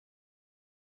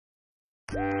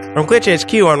From Glitch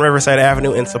HQ on Riverside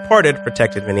Avenue in supported,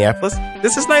 protected Minneapolis,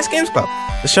 this is Nice Games Club,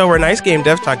 the show where nice game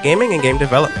devs talk gaming and game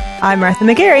development. I'm Martha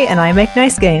McGarry, and I make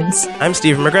nice games. I'm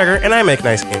Stephen McGregor, and I make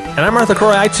nice games. And I'm Arthur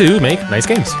Croy. I, too, make nice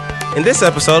games. In this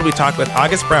episode, we talk with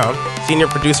August Brown, senior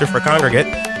producer for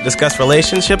Kongregate, to discuss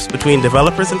relationships between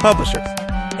developers and publishers.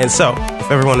 And so, if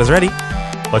everyone is ready,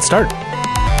 let's start.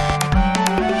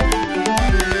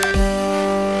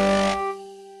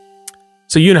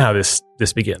 So you know how this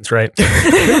begins, right?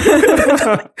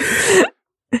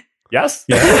 Yes.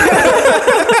 Yeah.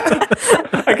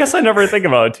 I guess I never think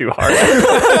about it too hard.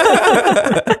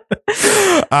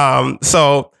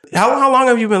 So how long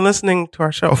have you been listening to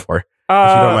our show for? If you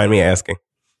don't mind me asking.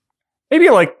 Maybe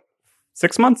like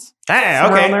 6 months. Hey,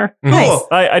 okay. Okay. There. Cool.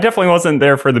 I definitely wasn't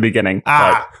there for the beginning.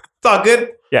 It's all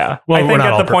good. Yeah. Well, I we're think not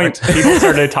at all the point people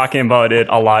started talking about it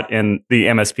a lot in the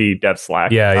MSP dev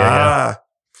Slack. Yeah.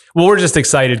 Well, we're just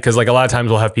excited because like a lot of times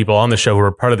we'll have people on the show who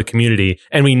are part of the community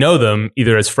and we know them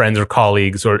either as friends or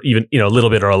colleagues or even, a little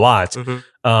bit or a lot.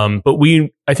 Mm-hmm. But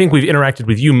I think we've interacted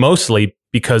with you mostly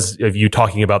because of you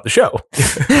talking about the show.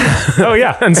 Oh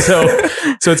yeah. And so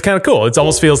it's kind of cool. It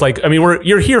almost feels like,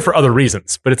 you're here for other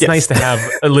reasons, but it's nice to have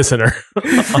a listener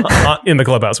in the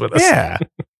clubhouse with us. Yeah.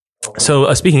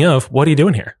 So speaking of, what are you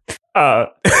doing here? Is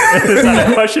that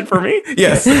a question for me?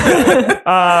 Yes.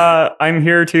 I'm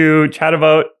here to chat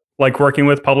about like working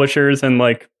with publishers and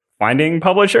like finding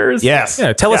publishers. Yes.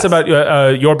 Yeah. Tell us about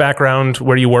your background,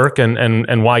 where you work,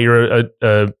 and why you're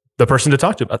the person to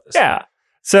talk to about this. Yeah.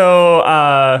 So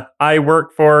I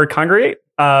work for Kongregate.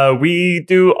 We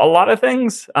do a lot of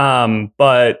things,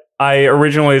 but I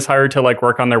originally was hired to like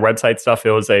work on their website stuff.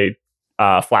 It was a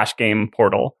Flash game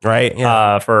portal, Right.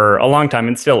 Yeah. for a long time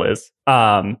and still is,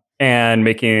 and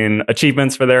making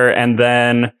achievements for there. And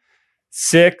then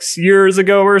 6 years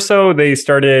ago or so, we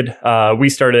started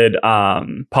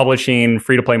publishing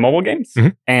free-to-play mobile games. Mm-hmm.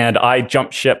 And I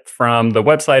jumped ship from the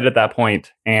website at that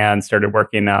point and started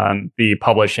working on the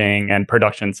publishing and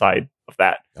production side of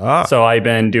that. So I've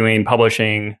been doing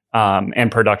publishing and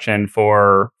production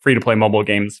for free-to-play mobile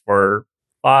games for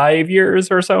 5 years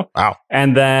or so. Wow.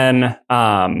 And then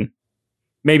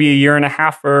maybe a year and a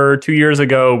half or 2 years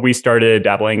ago, we started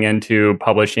dabbling into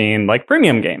publishing like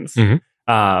premium games.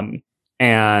 Mm-hmm.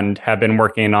 And have been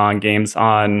working on games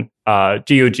on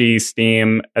GOG,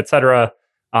 Steam, etc.,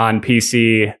 on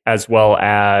PC, as well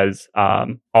as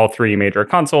all three major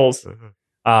consoles.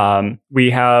 Mm-hmm.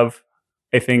 We have,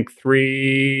 I think,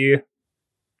 4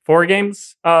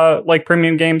 games, like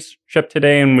premium games shipped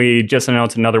today, and we just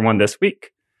announced another one this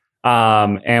week.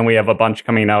 And we have a bunch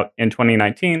coming out in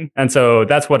 2019. And so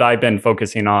that's what I've been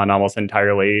focusing on almost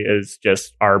entirely is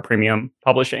just our premium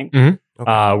publishing. Mm-hmm.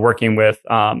 Okay. Working with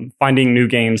finding new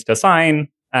games to sign,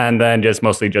 and then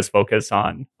mostly just focus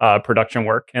on production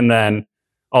work. And then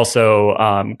also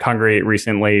Kongregate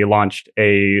recently launched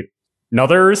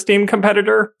another Steam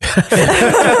competitor.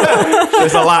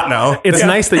 There's a lot now. It's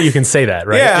nice that you can say that,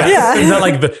 right? Yeah. It's not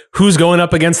like who's going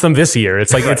up against them this year.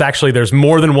 It's like it's actually there's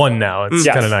more than one now. It's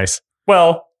Yes. kind of nice.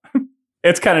 Well,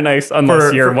 it's kind of nice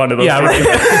unless you're one of those. Yeah, right.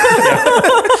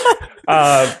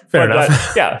 Fair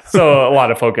enough. So a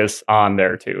lot of focus on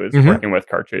there too is Mm-hmm. working with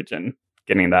cartridge and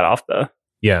getting that off the.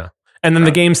 Yeah. And then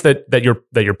the games that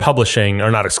you're publishing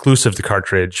are not exclusive to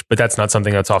cartridge, but that's not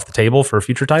something that's off the table for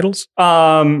future titles.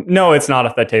 No, it's not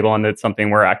off the table, and it's something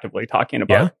we're actively talking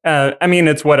about.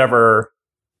 It's whatever.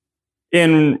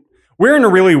 We're in a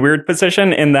really weird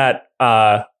position in that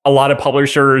a lot of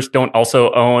publishers don't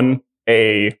also own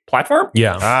a platform.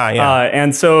 Yeah.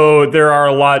 And so there are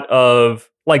a lot of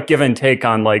like give and take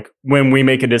on like when we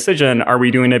make a decision, are we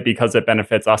doing it because it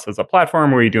benefits us as a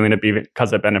platform? Or are we doing it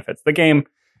because it benefits the game?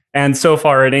 And so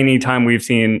far at any time we've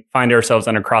find ourselves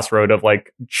on a crossroad of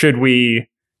like, should we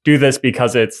do this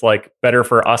because it's like better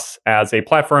for us as a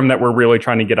platform that we're really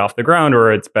trying to get off the ground,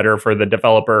 or it's better for the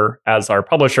developer as our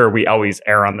publisher? We always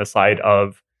err on the side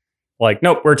of like,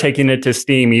 nope, we're taking it to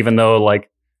Steam, even though like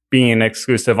being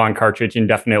exclusive on cartridge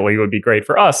indefinitely would be great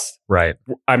for us. Right.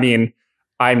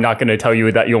 I'm not going to tell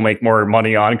you that you'll make more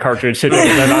money on cartridge than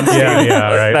on Steam.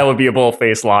 Yeah, right. That would be a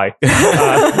bull-faced lie.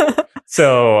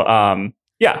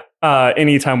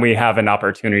 Anytime we have an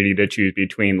opportunity to choose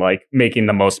between like making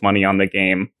the most money on the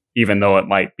game, even though it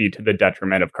might be to the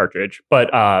detriment of cartridge.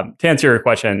 But to answer your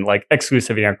question, like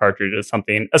exclusivity on cartridge is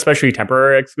something, especially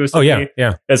temporary exclusivity,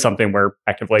 yeah. is something we're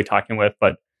actively talking with.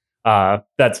 But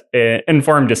that's an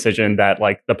informed decision that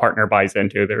like the partner buys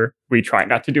into. We try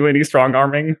not to do any strong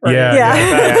arming.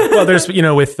 Yeah. Well, there's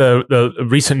with the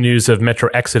recent news of Metro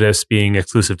Exodus being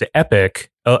exclusive to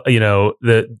Epic,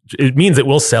 it means it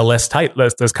will sell less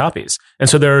copies, and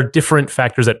so there are different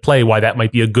factors at play why that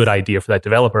might be a good idea for that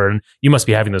developer, and you must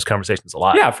be having those conversations a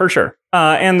lot. Yeah, for sure.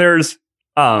 And there's,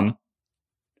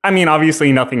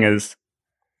 obviously nothing is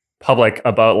public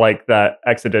about like that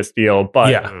Exodus deal,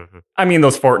 but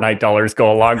those Fortnite dollars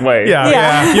go a long way.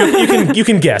 You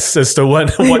can guess as to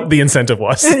what the incentive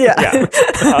was.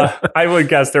 I would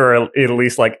guess there are at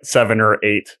least like 7 or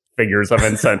 8 figures of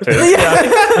incentive. That's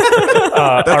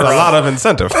a lot of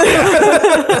incentive.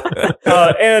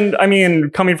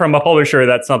 And coming from a publisher,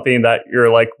 that's something that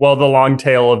you're like, well, the long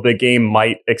tail of the game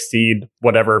might exceed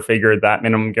whatever figure that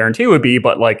minimum guarantee would be,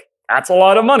 but like that's a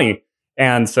lot of money.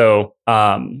 And so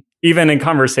even in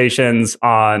conversations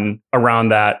around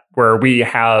that where we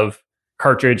have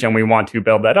cartridge and we want to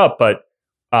build that up, but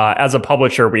as a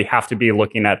publisher, we have to be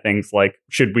looking at things like,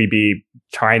 should we be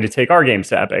trying to take our games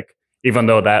to Epic, even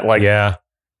though that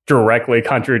directly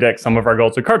contradicts some of our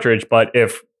goals with cartridge. But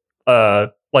if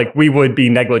we would be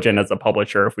negligent as a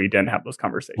publisher if we didn't have those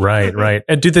conversations. Right.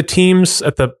 And do the teams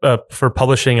at the for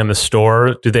publishing and the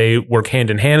store, do they work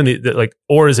hand in hand,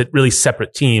 or is it really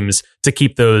separate teams to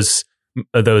keep those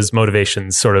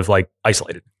motivations sort of like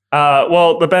isolated?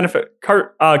 Well, the benefit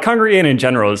Congregate in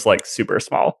general is like super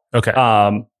small. Okay.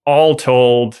 All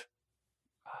told,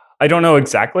 I don't know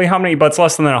exactly how many, but it's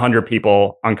less than 100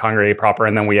 people on Congregate proper,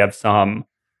 and then we have some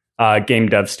game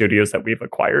dev studios that we've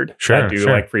acquired that do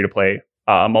like free to play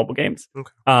mobile games.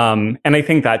 Okay. And I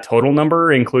think that total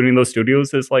number, including those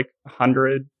studios, is like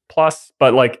 100 plus,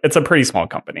 but like it's a pretty small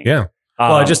company. Yeah.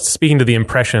 Well, just speaking to the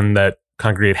impression that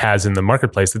Congregate has in the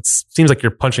marketplace, it seems like you're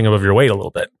punching above your weight a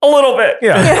little bit. A little bit.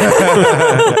 Yeah.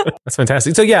 That's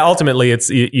fantastic. So yeah, ultimately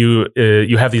it's you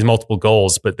have these multiple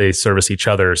goals, but they service each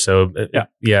other. So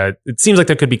it seems like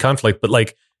there could be conflict, but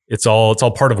like it's all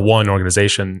part of one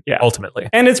organization ultimately.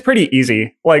 And it's pretty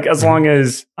easy. Like as long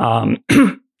as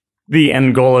the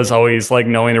end goal is always like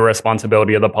knowing the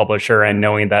responsibility of the publisher and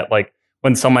knowing that like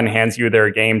when someone hands you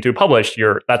their game to publish,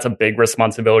 that's a big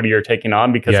responsibility you're taking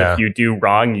on, because if you do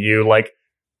wrong,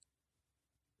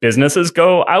 businesses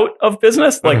go out of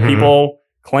business. Like people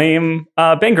claim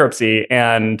bankruptcy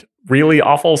and really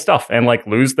awful stuff and like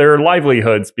lose their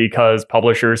livelihoods because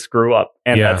publishers screw up.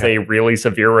 And that's a really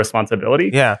severe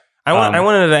responsibility. Yeah. I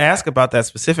wanted to ask about that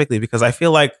specifically because I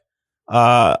feel like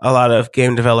a lot of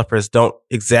game developers don't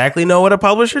exactly know what a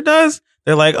publisher does.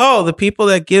 They're like, oh, the people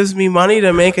that gives me money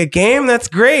to make a game, that's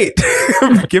great.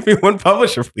 Give me one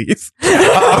publisher, please. So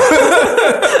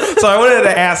I wanted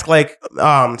to ask, like,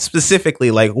 specifically,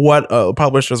 like, what a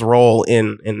publisher's role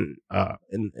in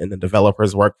the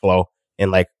developer's workflow,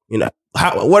 and like,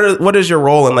 what is your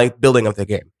role in like building up the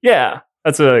game? Yeah,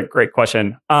 that's a great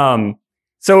question.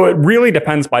 So it really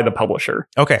depends by the publisher.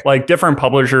 Okay. Like different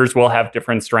publishers will have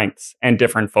different strengths and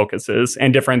different focuses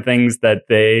and different things that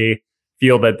they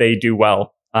feel that they do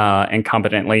well and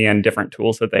competently, and different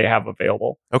tools that they have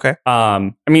available. Okay.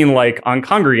 Like on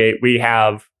Congregate, we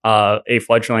have a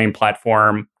fledgling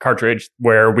platform cartridge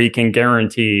where we can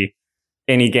guarantee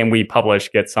any game we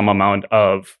publish gets some amount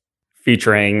of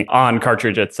featuring on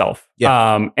cartridge itself.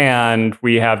 Yeah. And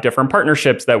we have different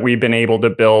partnerships that we've been able to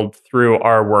build through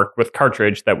our work with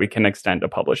cartridge that we can extend to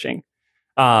publishing.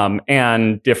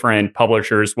 And different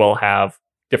publishers will have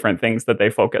different things that they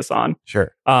focus on.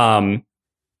 Sure.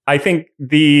 I think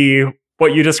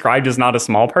what you described is not a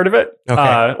small part of it.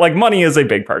 Okay. Like money is a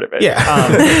big part of it. Yeah.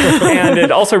 And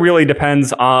it also really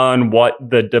depends on what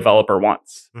the developer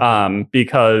wants.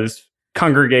 Because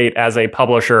Congregate as a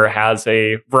publisher has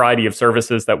a variety of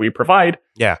services that we provide.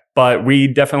 Yeah. But we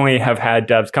definitely have had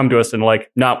devs come to us and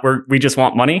like, we just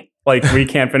want money. Like we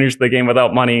can't finish the game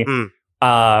without money.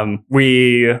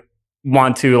 We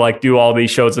want to like do all these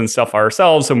shows and stuff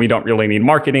ourselves, and we don't really need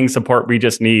marketing support. We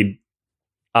just need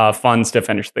funds to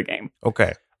finish the game.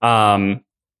 Okay.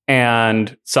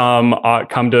 And some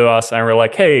come to us and we're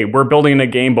like, hey, we're building a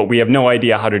game, but we have no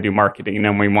idea how to do marketing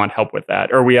and we want help with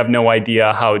that. Or we have no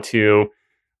idea how to,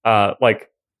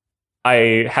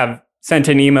 I have sent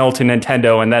an email to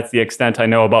Nintendo and that's the extent I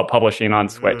know about publishing on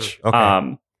Switch.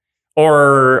 Okay.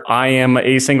 Or I am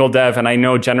a single dev and I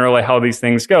know generally how these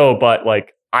things go, but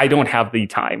like, I don't have the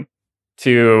time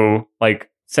to like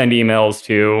send emails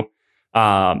to,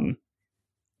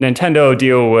 Nintendo,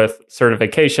 deal with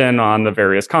certification on the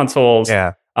various consoles.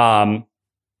 Yeah.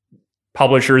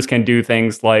 Publishers can do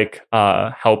things like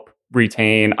help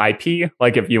retain IP.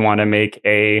 Like if you want to make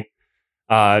a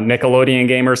Nickelodeon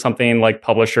game or something, like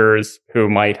publishers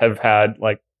who might have had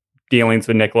like dealings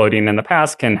with Nickelodeon in the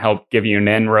past can help give you an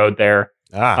inroad there.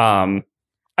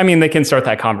 I mean, they can start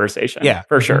that conversation. Yeah.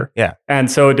 For sure. Yeah.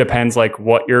 And so it depends like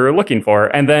what you're looking for.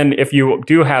 And then if you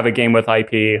do have a game with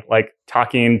IP, like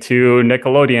talking to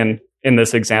Nickelodeon in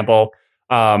this example,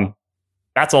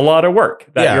 that's a lot of work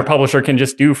that your publisher can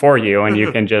just do for you. And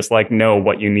you can just like know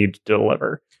what you need to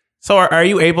deliver. So are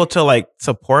you able to like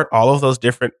support all of those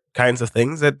different kinds of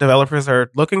things that developers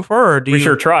are looking for, or do We you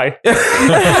sure try.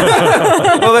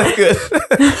 Well, that's good.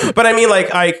 But I mean, like,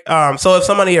 so if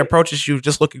somebody approaches you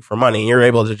just looking for money, you're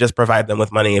able to just provide them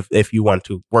with money if you want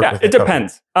to work with it the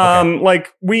depends. Okay.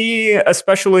 Like we,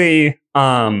 especially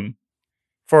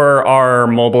for our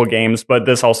mobile games, but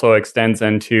this also extends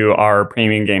into our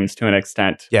premium games to an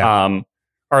extent,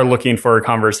 are looking for a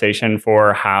conversation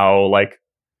for how like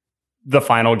the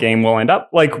final game will end up.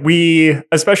 Like we,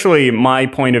 especially my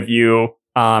point of view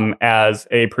as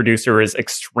a producer is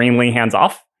extremely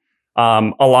hands-off.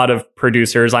 A lot of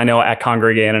producers I know at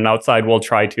Kongregate and outside will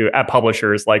try to, at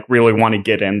publishers, like really want to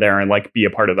get in there and like be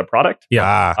a part of the product.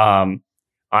 I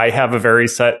have a very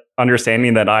set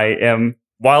understanding that I am,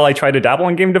 while I try to dabble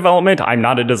in game development, I'm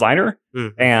not a designer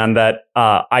and that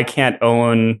I can't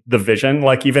own the vision.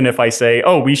 Like even if I say,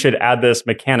 oh, we should add this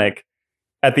mechanic,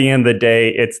 at the end of the day,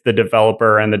 it's the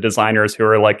developer and the designers who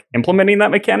are like implementing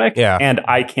that mechanic. And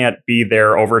I can't be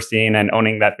there overseeing and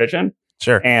owning that vision.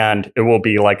 Sure. And it will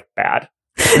be like bad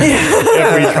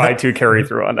if we try to carry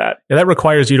through on that. Yeah, that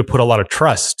requires you to put a lot of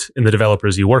trust in the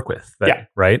developers you work with.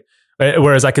 Right.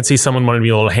 Whereas I could see someone wanting to be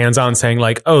a little hands-on saying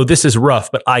like, oh, this is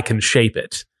rough, but I can shape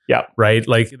it. Yeah. Right.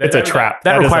 Like it's a trap.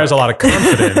 That requires a lot of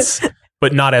confidence,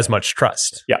 but not as much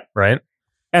trust. Yeah. Right.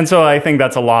 And so I think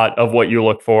that's a lot of what you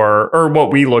look for, or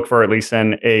what we look for, at least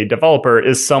in a developer,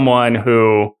 is someone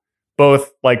who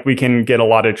both like we can get a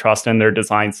lot of trust in their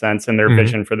design sense and their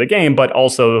vision for the game, but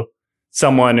also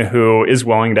someone who is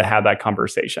willing to have that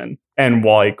conversation and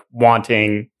like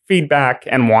wanting feedback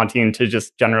and wanting to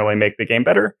just generally make the game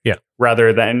better. Yeah.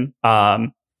 Rather than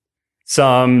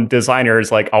some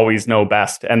designers like always know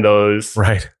best, and those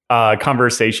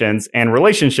conversations and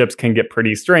relationships can get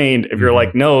pretty strained if you're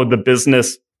like, no, the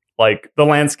business, like the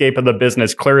landscape of the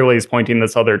business clearly is pointing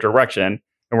this other direction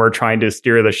and we're trying to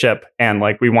steer the ship and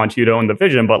like we want you to own the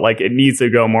vision, but like it needs to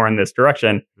go more in this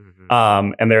direction.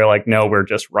 And they're like, no, we're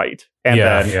just right. And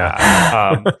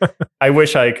I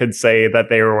wish I could say that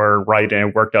they were right and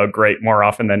it worked out great more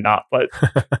often than not, but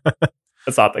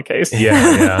that's not the case.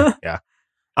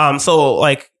 So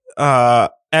like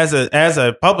as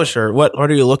a publisher, what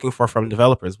are you looking for from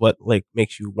developers? What like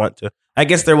makes you want to? I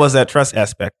guess there was that trust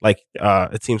aspect. Like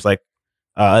it seems like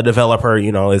a developer,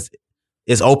 you know, is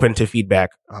open to feedback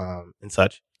and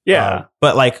such.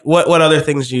 But like what other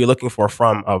things are you looking for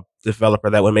from a developer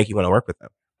that would make you want to work with them?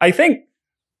 I think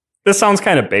this sounds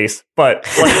kind of base, but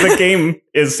like the game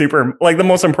is super, like the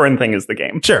most important thing is the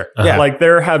game. Sure. Yeah. Like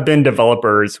there have been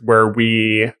developers where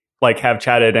we like have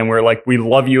chatted and we're like, we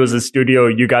love you as a studio.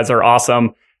 You guys are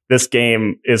awesome. This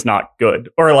game is not good,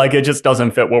 or like it just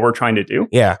doesn't fit what we're trying to do.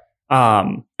 Yeah.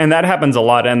 And that happens a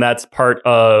lot. And that's part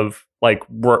of like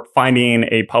finding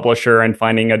a publisher and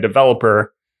finding a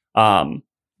developer.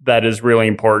 That is really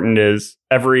important. Is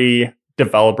every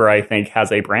developer, I think,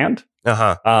 has a brand.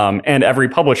 And every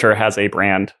publisher has a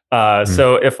brand.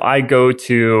 So if I go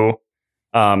to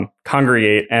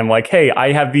Kongregate and like, hey,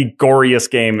 I have the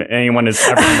goriest game anyone has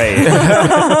ever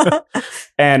made.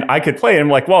 And I could play it. And I'm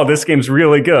like, wow, this game's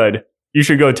really good. You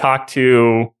should go talk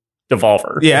to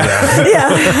Devolver.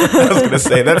 I was going to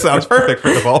say, that sounds perfect for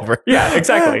Devolver. Yeah,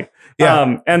 exactly.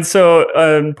 And so,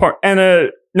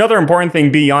 another important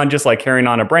thing beyond just like carrying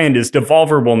on a brand is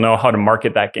Devolver will know how to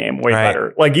market that game way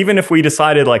better. Like even if we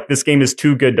decided like this game is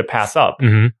too good to pass up,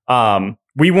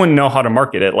 we wouldn't know how to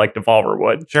market it like Devolver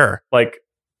would. Sure. Like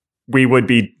we would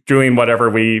be doing whatever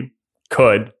we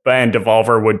could, and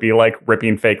Devolver would be like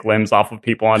ripping fake limbs off of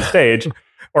people on stage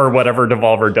or whatever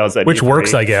Devolver does at which E3.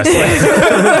 works, I guess.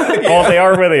 Well, they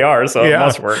are where they are, so it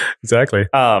must work. Exactly.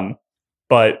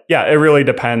 But yeah, it really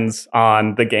depends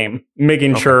on the game,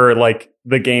 making sure like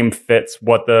the game fits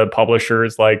what the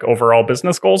publisher's like overall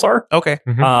business goals are. Okay.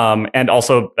 And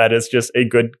also that is just a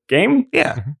good game.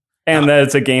 And that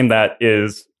it's a game that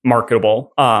is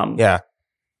marketable.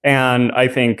 And I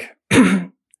think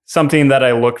something that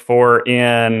I look for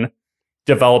in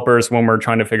developers when we're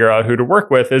trying to figure out who to work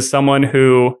with is someone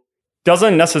who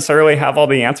doesn't necessarily have all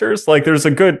the answers. Like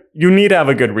you need to have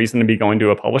a good reason to be going to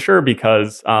a publisher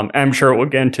because I'm sure we'll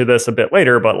get into this a bit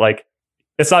later, but like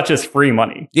it's not just free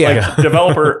money. Like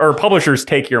developer or publishers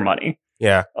take your money.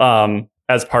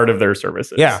 As part of their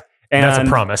services. And that's a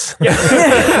promise.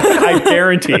 I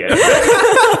guarantee it.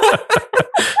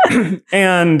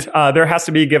 And there has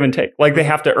to be give and take. Like they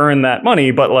have to earn that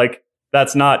money, but like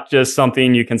that's not just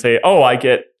something you can say, oh, I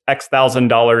get X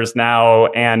 $1,000 now,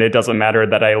 and it doesn't matter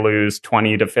that I lose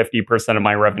 20 to 50% of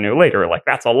my revenue later. Like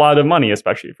that's a lot of money,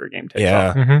 especially if your game takes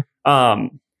off.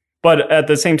 Mm-hmm. But at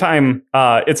the same time,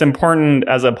 it's important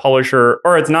as a publisher,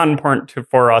 or it's not important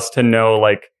for us to know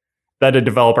like that a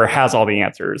developer has all the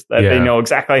answers, that they know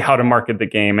exactly how to market the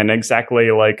game and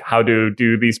exactly like how to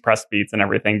do these press beats and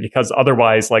everything, because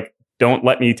otherwise, like, don't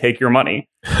let me take your money.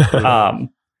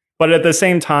 But at the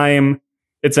same time,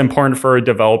 it's important for a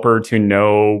developer to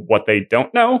know what they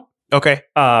don't know. Okay.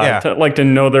 To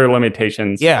know their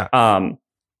limitations. Yeah.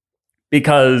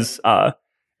 Because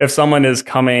if someone is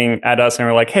coming at us and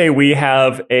we're like, hey, we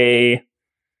have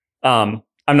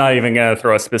I'm not even going to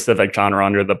throw a specific genre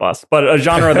under the bus, but a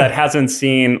genre that hasn't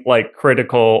seen like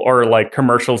critical or like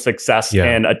commercial success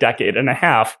in a decade and a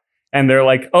half. And they're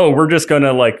like, oh, we're just going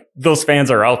to like, those fans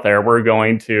are out there. We're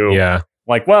going to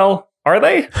like, well, are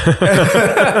they?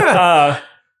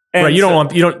 Right.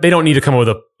 They don't need to come up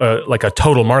with a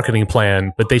total marketing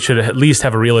plan, but they should at least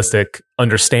have a realistic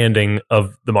understanding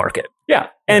of the market. Yeah.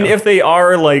 And if they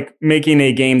are like making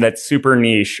a game that's super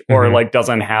niche or like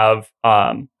doesn't have,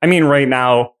 right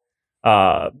now,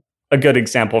 a good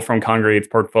example from Kongregate's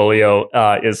portfolio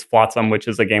is Flotsam, which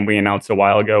is a game we announced a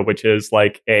while ago, which is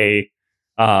like a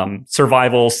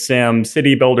survival sim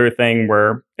city builder thing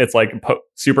where it's like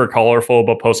super colorful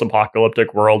but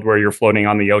post-apocalyptic world where you're floating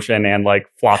on the ocean and like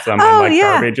flotsam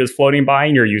garbage is floating by,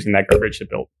 and you're using that garbage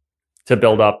to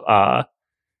build up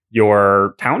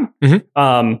your town.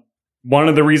 One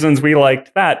of the reasons we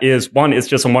liked that is, one, it's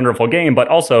just a wonderful game, but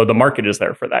also the market is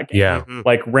there for that game.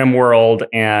 Like RimWorld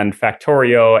and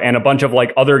Factorio and a bunch of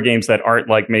like other games that aren't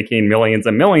like making millions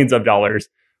and millions of dollars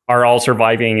are all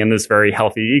surviving in this very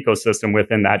healthy ecosystem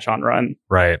within that genre. And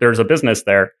there's a business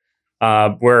there.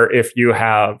 Where if you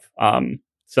have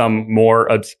some more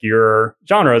obscure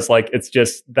genres, like it's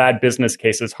just that business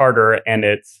case is harder, and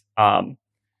it's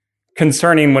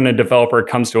concerning when a developer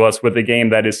comes to us with a game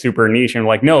that is super niche and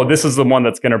like, no, this is the one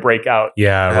that's going to break out.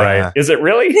 Right. Is it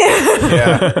really?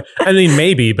 I mean,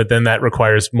 maybe, but then that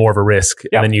requires more of a risk.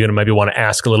 And then you're going to maybe want to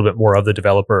ask a little bit more of the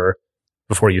developer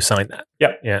before you sign that.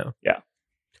 Yeah.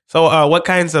 So what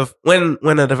kinds of, when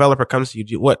a developer comes to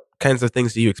you, what kinds of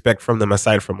things do you expect from them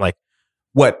aside from like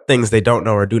what things they don't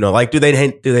know or do know? Like, do they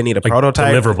need a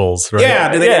prototype? Deliverables, right?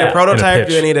 Yeah. Do they need a prototype?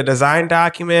 Do they need a design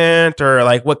document, or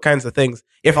like what kinds of things?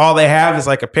 If all they have is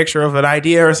like a picture of an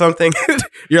idea or something,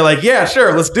 you're like, yeah,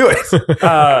 sure, let's do it.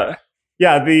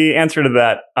 The answer to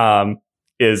that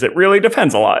is it really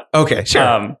depends a lot. Okay,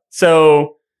 sure.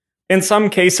 So in some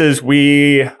cases,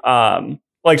 we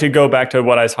like to go back to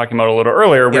what I was talking about a little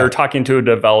earlier. We were talking to a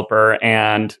developer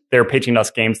and they're pitching us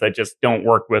games that just don't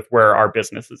work with where our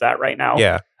business is at right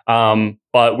now.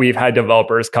 But we've had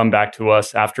developers come back to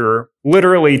us after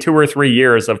literally 2 or 3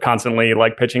 years of constantly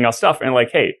like pitching us stuff and like,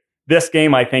 hey, this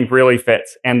game I think really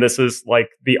fits, and this is like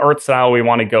the art style we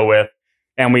want to go with,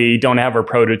 and we don't have a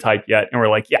prototype yet. And we're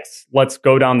like, yes, let's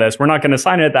go down this. We're not going to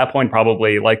sign it at that point,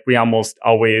 probably. Like we almost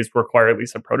always require at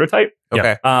least a prototype.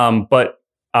 Okay. But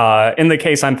in the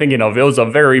case I'm thinking of, it was a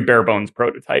very bare bones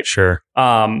prototype. Sure.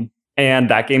 And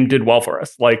that game did well for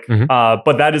us. Like,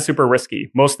 but that is super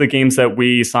risky. Most of the games that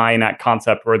we sign at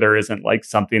concept where there isn't like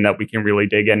something that we can really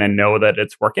dig in and know that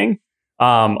it's working, a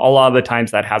lot of the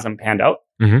times that hasn't panned out.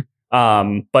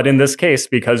 But in this case,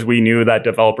 because we knew that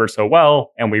developer so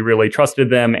well and we really trusted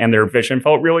them and their vision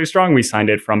felt really strong, we signed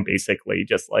it from basically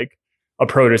just like a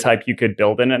prototype you could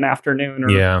build in an afternoon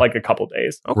or like a couple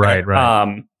days. Okay.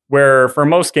 Right. Where for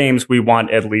most games, we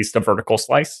want at least a vertical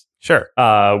slice. Sure.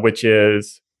 Which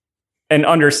is an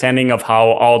understanding of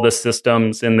how all the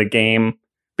systems in the game,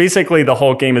 basically the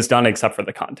whole game is done except for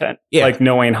the content. Like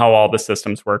knowing how all the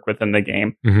systems work within the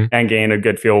game and gain a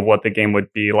good feel of what the game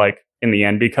would be like in the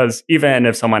end. Because even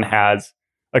if someone has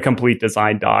a complete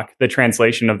design doc, the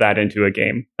translation of that into a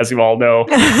game, as you all know,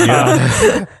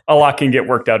 a lot can get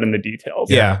worked out in the details.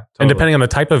 Totally. And depending on the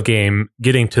type of game,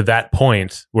 getting to that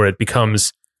point where it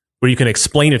becomes, where you can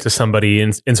explain it to somebody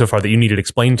insofar that you need it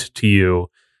explained to you,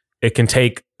 it can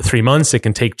take 3 months, it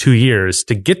can take 2 years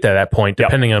to get to that point,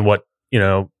 depending on what,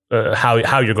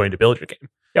 how you're going to build your game.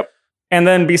 And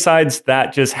then besides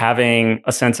that, just having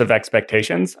a sense of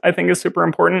expectations, I think is super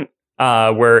important.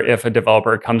 Where if a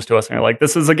developer comes to us and they're like,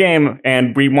 this is a game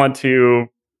and we want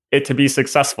it to be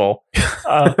successful,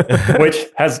 which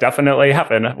has definitely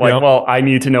happened. Like, well, I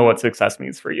need to know what success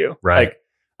means for you. Right.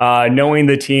 Like, knowing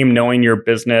the team, knowing your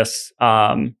business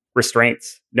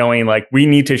restraints, knowing like we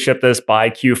need to ship this by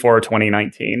Q4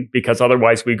 2019 because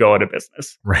otherwise we go out of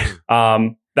business. Right.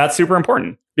 That's super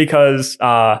important because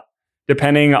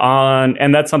depending on,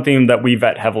 and that's something that we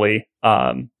vet heavily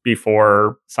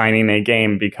before signing a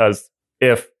game, because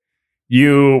if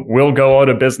you will go out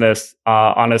of business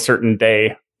on a certain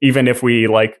day, even if we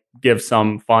like give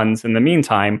some funds in the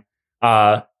meantime,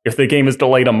 if the game is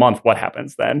delayed a month, what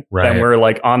happens then? Right. Then we're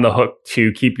like on the hook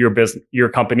to keep your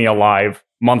company alive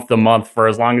month to month for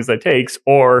as long as it takes,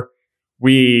 or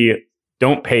we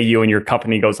don't pay you and your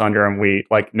company goes under and we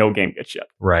like no game gets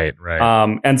shipped. Right.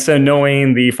 And so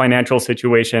knowing the financial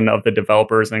situation of the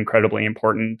developer is incredibly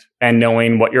important, and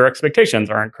knowing what your expectations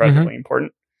are incredibly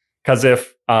important. Because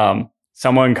if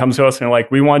someone comes to us and like,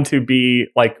 we want to be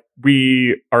like,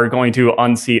 we are going to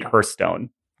unseat Hearthstone.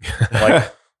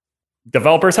 Like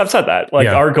developers have said that. Like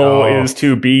our goal is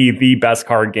to be the best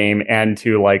card game and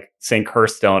to like sink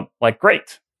Hearthstone. Like,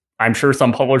 great. I'm sure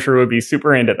some publisher would be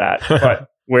super into that, but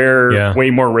we're way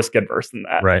more risk adverse than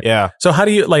that. Right. Yeah. So how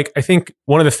do you like, I think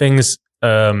one of the things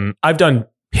I've done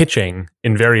pitching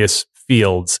in various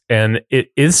fields, and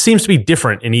it seems to be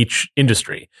different in each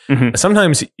industry.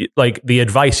 Sometimes like the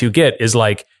advice you get is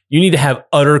like, you need to have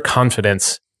utter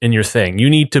confidence in your thing. You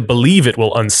need to believe it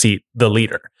will unseat the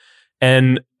leader.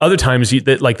 And other times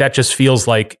that just feels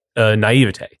like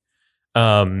naivete.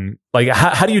 Like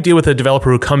how do you deal with a developer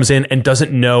who comes in and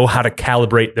doesn't know how to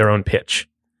calibrate their own pitch?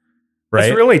 Right.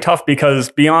 It's really tough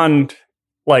because beyond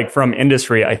like from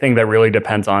industry, I think that really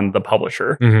depends on the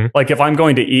publisher. Like if I'm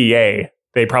going to EA,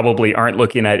 they probably aren't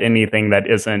looking at anything that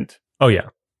isn't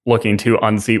looking to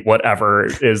unseat whatever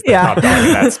is the top dog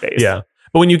in that space. Yeah.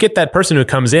 But when you get that person who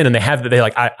comes in and they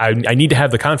like, I need to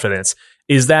have the confidence,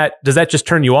 does that just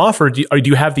turn you off, or do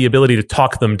you have the ability to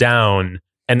talk them down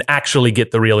and actually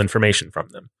get the real information from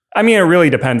them? I mean, it really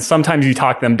depends. Sometimes you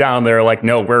talk them down. They're like,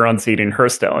 no, we're unseating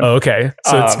Hearthstone. Oh, okay.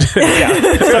 So sometimes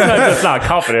it's not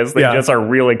confidence. They just are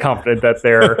really confident that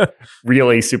their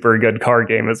really super good card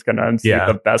game is going to unseat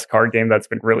the best card game that's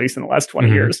been released in the last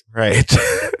 20 years. Right.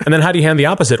 And then how do you handle the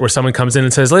opposite, where someone comes in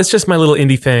and says, it's just my little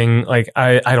indie thing. Like,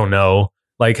 I don't know.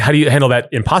 Like, how do you handle that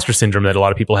imposter syndrome that a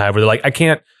lot of people have, where they're like,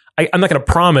 I'm not going to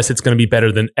promise it's going to be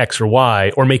better than X or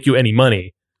Y or make you any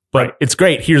money, but it's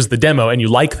great. Here's the demo, and you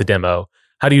like the demo.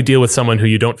 How do you deal with someone who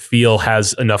you don't feel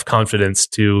has enough confidence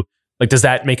to, like, does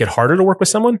that make it harder to work with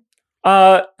someone?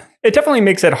 It definitely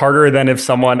makes it harder than if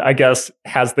someone, I guess,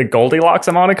 has the Goldilocks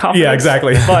amount of confidence. Yeah,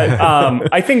 exactly. But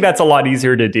I think that's a lot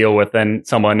easier to deal with than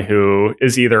someone who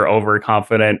is either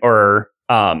overconfident or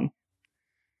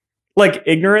like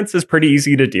ignorance is pretty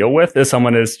easy to deal with. If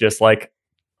someone is just like,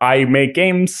 I make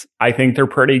games, I think they're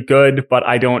pretty good, but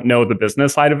I don't know the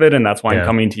business side of it, and that's why I'm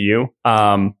coming to you.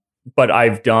 But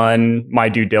I've done my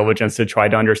due diligence to try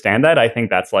to understand that. I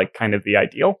think that's like kind of the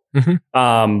ideal.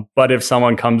 But if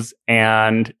someone comes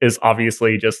and is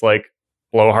obviously just like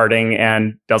blowharding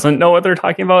and doesn't know what they're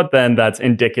talking about, then that's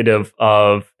indicative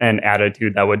of an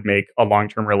attitude that would make a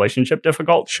long-term relationship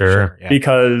difficult. Sure.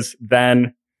 Because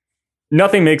then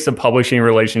nothing makes a publishing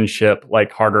relationship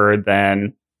like harder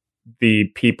than the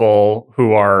people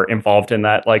who are involved in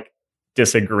that like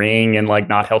disagreeing in like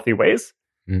not healthy ways.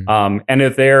 And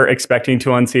if they're expecting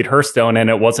to unseat Hearthstone and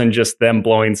it wasn't just them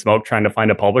blowing smoke trying to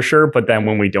find a publisher, but then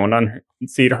when we don't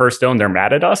unseat Hearthstone, they're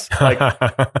mad at us. Like,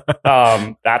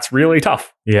 that's really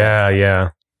tough.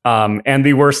 Yeah. And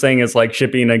the worst thing is like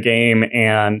shipping a game,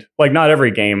 and like not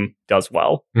every game does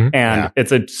well. And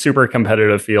it's a super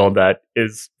competitive field that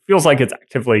feels like it's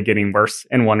actively getting worse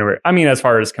in one way. I mean, as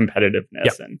far as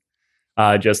competitiveness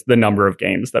and just the number of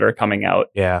games that are coming out.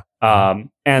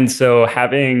 And so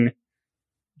having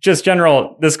just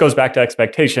general, this goes back to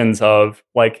expectations of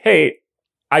like, hey,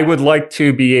 I would like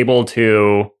to be able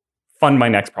to fund my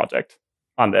next project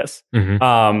on this.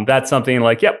 That's something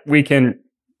like, yep, we can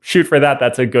shoot for that.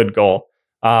 That's a good goal.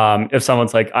 If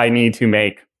someone's like, I need to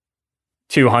make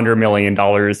 $200 million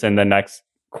in the next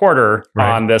quarter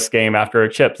on this game after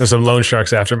it ships. There's some loan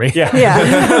sharks after me. Then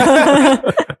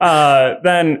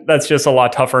that's just a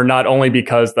lot tougher, not only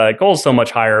because the goal is so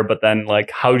much higher, but then like,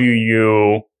 how do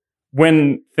you,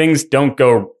 when things don't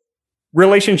go,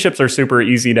 relationships are super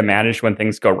easy to manage when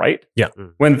things go right.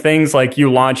 When things like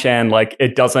you launch and like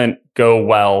it doesn't go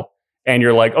well and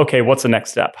you're like, okay, what's the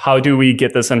next step? How do we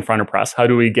get this in front of press? How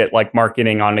do we get like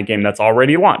marketing on a game that's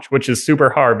already launched, which is super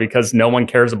hard because no one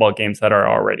cares about games that are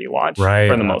already launched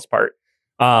for the most part.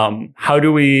 How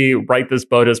do we right this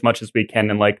boat as much as we can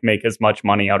and like make as much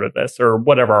money out of this or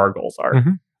whatever our goals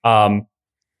are?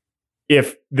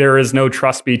 If there is no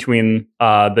trust between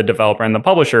the developer and the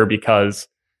publisher because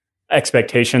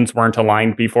expectations weren't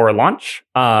aligned before launch,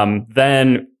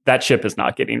 then that ship is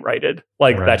not getting righted.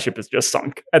 Like Right. that ship is just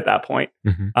sunk at that point.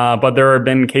 Mhm. But there have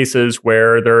been cases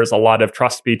where there's a lot of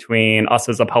trust between us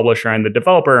as a publisher and the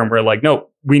developer. And we're like, no,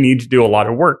 we need to do a lot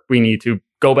of work. We need to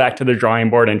go back to the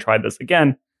drawing board and try this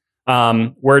again.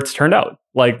 Where it's turned out,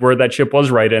 like where that ship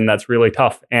was righted, and that's really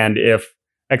tough. And if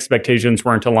expectations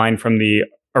weren't aligned from the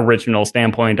original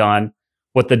standpoint on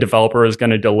what the developer is going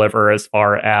to deliver as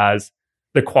far as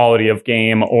the quality of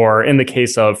game, or in the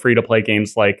case of free-to-play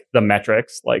games, like the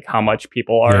metrics, like how much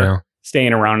people are Yeah.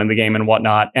 staying around in the game and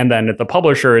whatnot. And then if the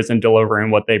publisher isn't delivering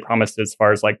what they promised as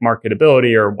far as like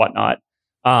marketability or whatnot,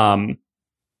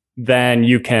 then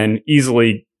you can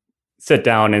easily sit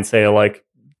down and say like,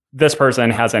 this person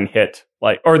hasn't hit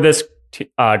like, or this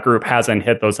group hasn't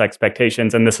hit those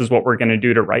expectations, and this is what we're going to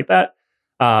do to right that.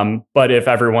 But if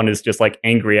everyone is just like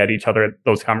angry at each other,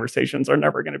 those conversations are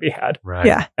never going to be had. Right.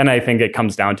 Yeah. And I think it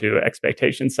comes down to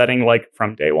expectation setting, like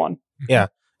from day one. I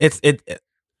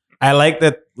like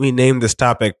that we named this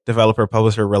topic developer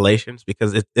publisher relations,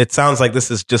 because it sounds like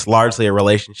this is just largely a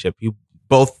relationship. You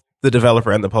both, the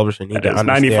developer and the publisher, need That to is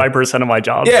understand. 95% of my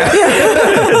job. Yeah.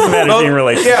 Is managing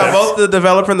relationships. Yeah, both the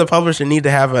developer and the publisher need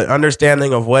to have an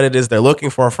understanding of what it is they're looking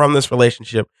for from this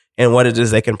relationship, and what it is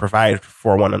they can provide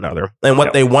for one another, and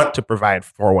what they want to provide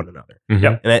for one another. Mhm.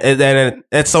 Yep. And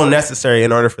it's so necessary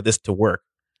in order for this to work.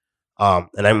 And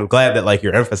I'm glad that like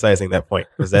you're emphasizing that point,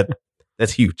 because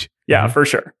that's huge. Yeah, for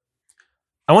sure.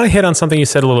 I want to hit on something you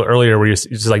said a little earlier where you're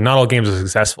just like, not all games are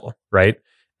successful, right?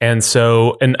 And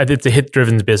so, and it's a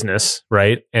hit-driven business,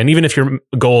 right? And even if your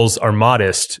goals are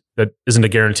modest, that isn't a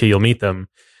guarantee you'll meet them.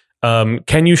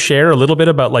 Can you share a little bit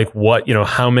about like what,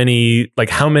 how many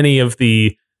of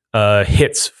the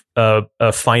hits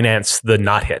finance the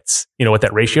not hits? What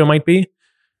that ratio might be?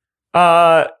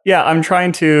 Yeah, I'm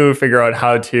trying to figure out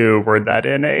how to word that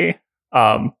in a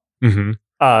Mm-hmm.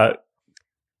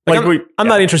 I'm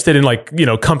not interested in like,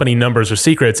 company numbers or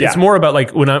secrets. It's more about like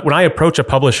when I approach a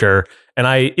publisher and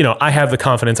I have the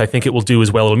confidence, I think it will do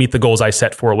as well. It'll meet the goals I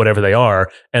set for it, whatever they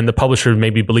are. And the publisher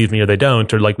maybe believe me or they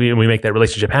don't, or like we make that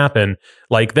relationship happen.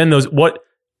 Like then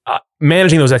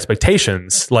managing those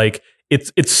expectations, like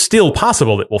it's still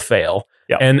possible that we'll fail.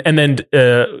 Yeah. And then,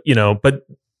 but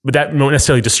that won't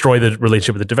necessarily destroy the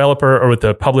relationship with the developer or with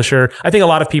the publisher. I think a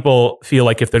lot of people feel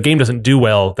like if their game doesn't do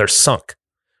well, they're sunk.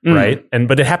 Right.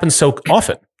 But it happens so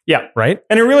often. Yeah. Right.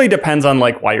 And it really depends on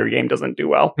like why your game doesn't do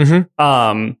well.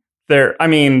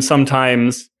 Mm-hmm.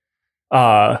 Sometimes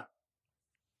I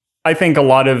think a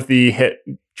lot of the hit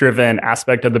driven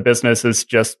aspect of the business is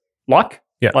just luck.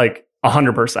 Yeah. Like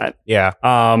 100%. Yeah.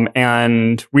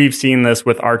 And we've seen this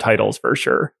with our titles for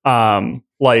sure.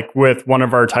 Like with one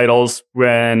of our titles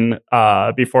when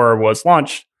before it was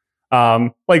launched,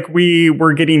 like we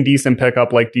were getting decent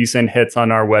pickup, like decent hits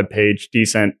on our webpage,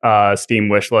 decent Steam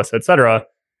wishlist, etc.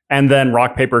 And then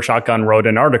Rock Paper Shotgun wrote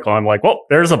an article. I'm like, well,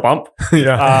 there's a bump.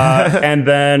 Yeah. And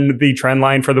then the trend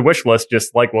line for the wish list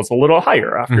just like was a little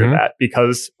higher after that,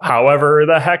 because however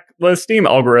the heck the Steam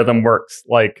algorithm works,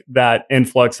 like that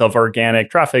influx of organic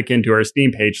traffic into our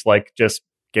Steam page, like just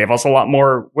gave us a lot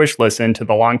more wish lists into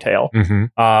the long tail.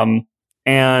 Mm-hmm.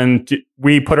 And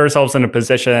we put ourselves in a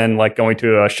position like going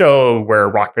to a show where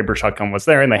Rock Paper Shotgun was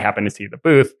there and they happened to see the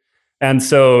booth. And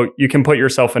so you can put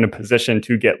yourself in a position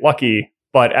to get lucky,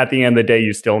 but at the end of the day,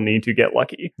 you still need to get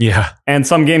lucky. Yeah. And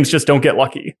some games just don't get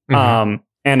lucky. Mm-hmm.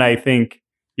 And I think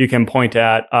you can point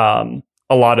at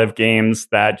a lot of games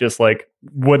that just like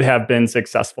would have been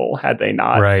successful had they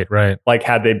not. Right. Like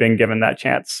had they been given that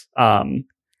chance.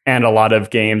 And a lot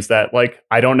of games that like,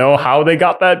 I don't know how they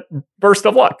got that burst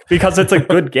of luck, because it's a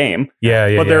good game.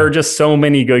 Yeah. But there are just so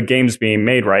many good games being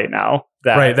made right now.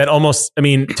 That almost,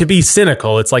 to be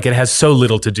cynical, it's like it has so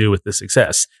little to do with the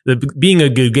success. Being a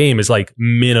good game is like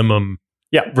minimum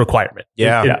requirement.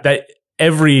 Yeah. That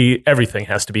everything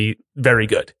has to be very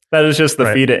good. That is just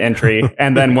the fee to entry.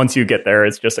 And then once you get there,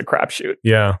 it's just a crapshoot.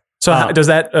 Yeah. So how, does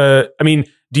that,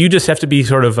 do you just have to be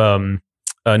sort of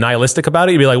nihilistic about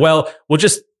it? You'd be like, well, we'll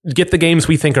just get the games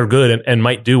we think are good and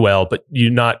might do well, but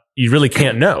you really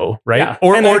can't know, right? Yeah.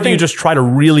 Or do you just try to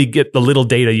really get the little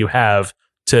data you have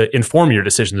to inform your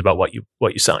decisions about what you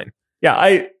sign?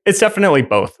 Yeah, it's definitely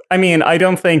both. I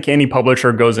don't think any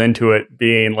publisher goes into it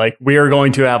being like, we are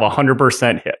going to have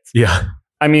 100% hits. Yeah.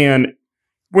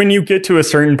 When you get to a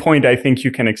certain point, I think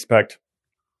you can expect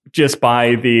just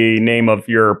by the name of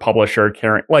your publisher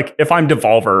carrying, like if I'm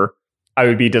Devolver, I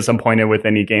would be disappointed with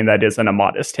any game that isn't a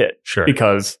modest hit. Sure.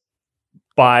 Because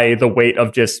by the weight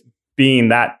of just being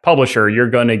that publisher, you're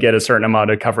going to get a certain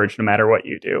amount of coverage no matter what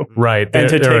you do. Right. And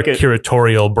They're a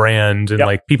curatorial brand, and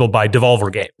like people buy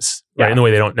Devolver games, right? In the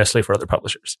way they don't necessarily for other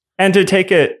publishers. And to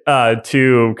take it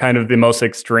to kind of the most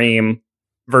extreme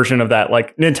version of that,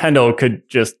 like Nintendo could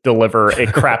just deliver a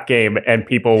crap game and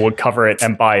people would cover it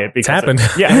and buy it. Because it's happened.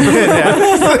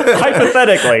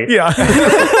 Hypothetically. Yeah.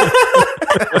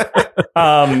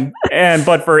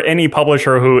 But for any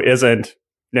publisher who isn't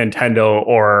Nintendo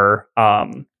or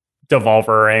Devolver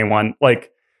or anyone,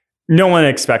 like no one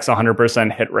expects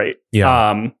 100% hit rate.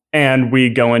 Yeah. And we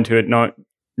go into it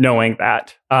knowing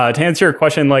that. To answer your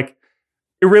question, like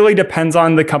it really depends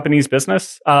on the company's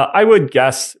business. I would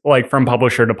guess like from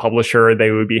publisher to publisher,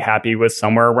 they would be happy with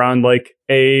somewhere around like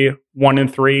a 1 in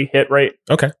 3 hit rate.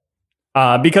 Okay.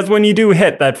 Because when you do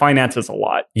hit, that finances a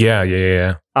lot.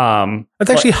 Yeah. That's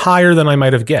actually higher than I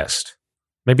might have guessed.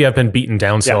 Maybe I've been beaten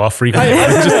down so often.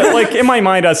 Like in my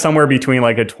mind, that's somewhere between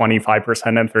like a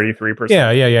 25% and 33%.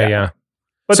 Yeah.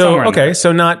 But so okay,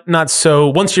 so not so.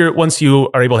 Once you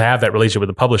are able to have that relationship with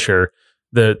the publisher,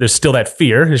 there's still that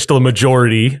fear. There's still a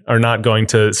majority are not going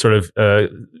to sort of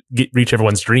reach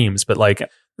everyone's dreams, but like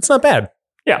it's not bad.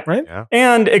 Yeah, right. Yeah.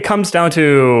 And it comes down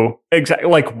to exactly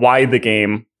like why the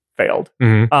game failed.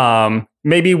 Mm-hmm.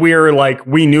 Maybe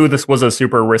we knew this was a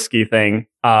super risky thing.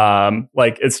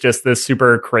 Like it's just this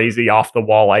super crazy off the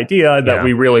wall idea that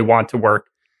we really want to work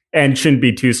and shouldn't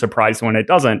be too surprised when it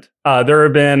doesn't. There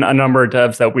have been a number of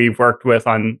devs that we've worked with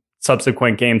on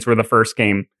subsequent games where the first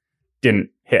game didn't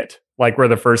hit, like where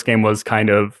the first game was kind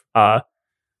of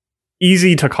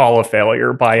easy to call a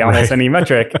failure by almost any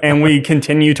metric. And we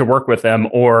continue to work with them,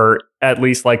 or at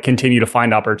least like continue to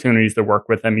find opportunities to work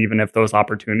with them, even if those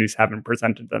opportunities haven't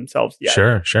presented themselves yet.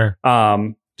 Sure.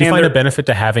 Do you find a benefit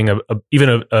to having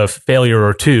even a failure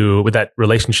or two with that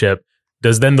relationship?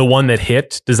 Does then the one that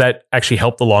hit, does that actually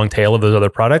help the long tail of those other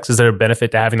products? Is there a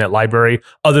benefit to having that library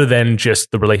other than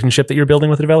just the relationship that you're building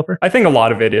with the developer? I think a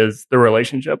lot of it is the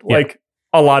relationship. Yeah. Like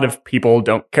a lot of people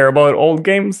don't care about old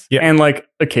games. Yeah. And like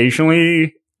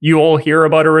occasionally you will hear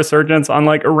about a resurgence on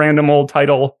like a random old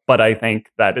title, but I think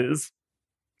that is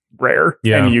rare.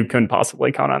 Yeah. And you couldn't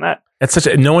possibly count on that. It's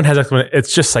no one has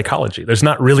it's just psychology. There's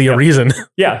not really a reason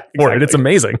for it. It's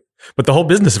amazing. But the whole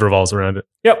business revolves around it.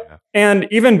 Yep. Yeah. And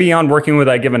even beyond working with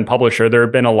that given publisher, there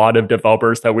have been a lot of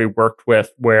developers that we worked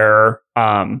with where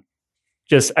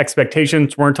just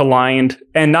expectations weren't aligned,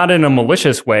 and not in a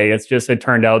malicious way. It's just, it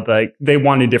turned out like they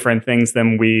wanted different things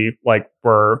than we like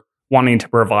were wanting to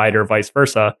provide, or vice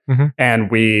versa. Mm-hmm. And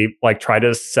we like try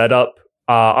to set up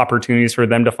opportunities for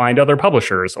them to find other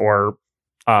publishers or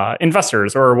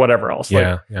investors or whatever else.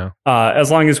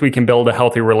 As long as we can build a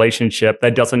healthy relationship,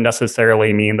 that doesn't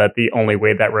necessarily mean that the only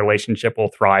way that relationship will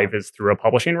thrive is through a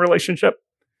publishing relationship.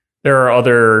 There are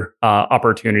other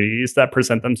opportunities that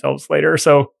present themselves later.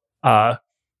 So I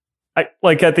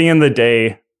like at the end of the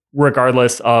day,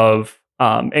 regardless of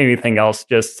anything else,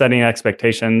 just setting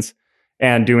expectations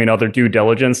and doing other due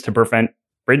diligence to prevent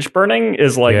bridge burning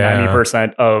is like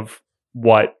 90% of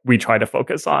what we try to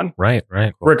focus on. Right.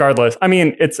 Cool. Regardless. I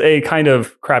mean, it's a kind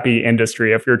of crappy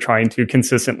industry if you're trying to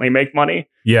consistently make money.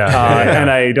 And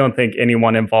I don't think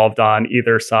anyone involved on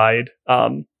either side,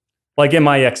 like in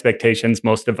my expectations,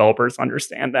 most developers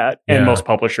understand that. And most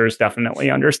publishers definitely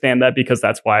understand that, because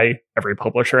that's why every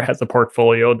publisher has a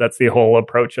portfolio. That's the whole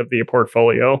approach of the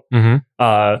portfolio.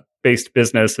 Mm-hmm. Based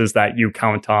business is that you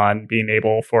count on being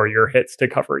able for your hits to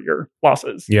cover your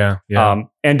losses.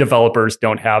 And developers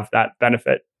don't have that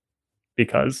benefit,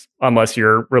 because unless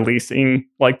you're releasing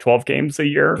like 12 games a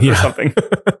year or something.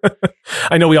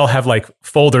 I know we all have like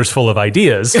folders full of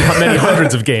ideas, many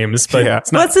hundreds of games, but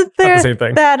it's not, wasn't there not the same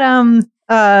thing.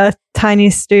 That tiny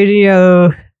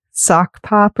studio Sock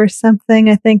Pop or something,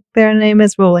 I think their name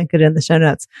is. We'll link it in the show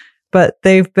notes. But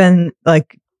they've been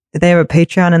like, they have a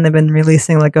Patreon and they've been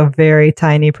releasing like a very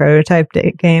tiny prototype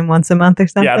game once a month or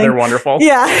something. Yeah, they're wonderful.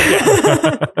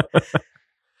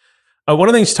 One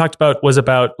of the things you talked about was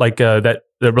about like that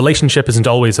the relationship isn't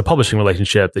always a publishing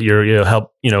relationship, that you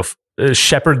help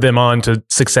shepherd them on to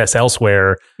success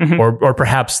elsewhere, or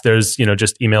perhaps there's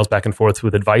just emails back and forth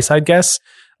with advice, I guess.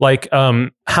 Like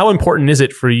how important is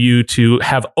it for you to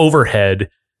have overhead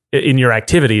in your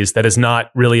activities that is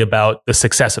not really about the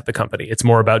success of the company? It's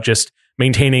more about just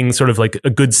maintaining sort of like a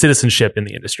good citizenship in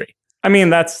the industry. I mean,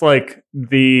 that's like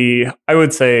I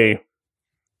would say,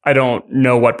 I don't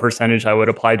know what percentage I would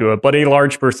apply to it, but a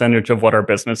large percentage of what our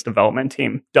business development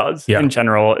team does in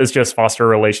general is just foster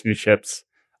relationships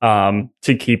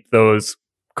to keep those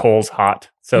coals hot,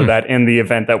 so that in the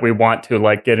event that we want to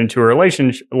like get into a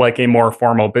relationship, like a more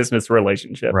formal business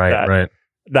relationship,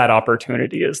 that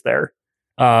opportunity is there.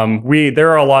 There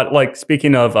are a lot, like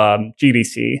speaking of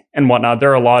GDC and whatnot,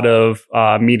 there are a lot of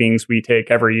meetings we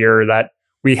take every year that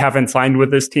we haven't signed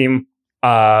with this team.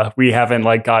 We haven't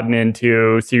like gotten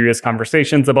into serious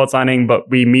conversations about signing, but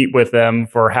we meet with them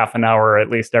for half an hour at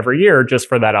least every year just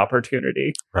for that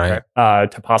opportunity, Right.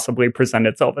 to possibly present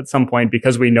itself at some point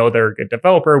because we know they're a good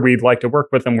developer. We'd like to work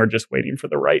with them. We're just waiting for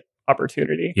the right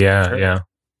opportunity. Yeah. Sure. Yeah.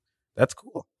 That's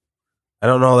cool. I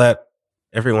don't know that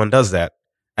everyone does that.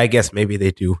 I guess maybe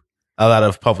they do. A lot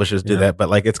of publishers do Yeah. that, but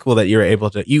like it's cool that you're able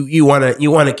to. You want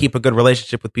to keep a good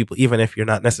relationship with people, even if you're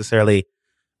not necessarily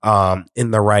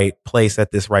in the right place at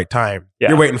this right time. Yeah.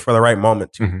 You're waiting for the right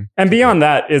moment to. Mhm. And beyond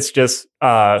that, it's just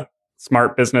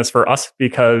smart business for us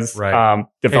because Right.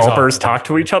 developers Pays off. talk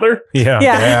to each other. Yeah.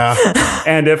 Yeah.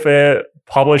 And if a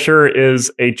publisher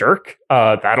is a jerk,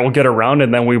 that'll get around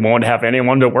and then we won't have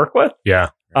anyone to work with. Yeah.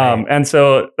 And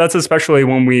so that's especially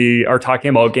when we are talking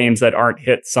about games that aren't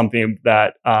hits, something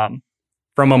that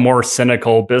from a more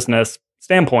cynical business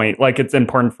standpoint, like it's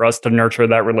important for us to nurture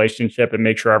that relationship and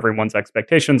make sure everyone's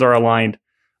expectations are aligned.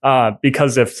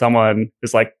 Because if someone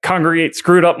is like, Congregate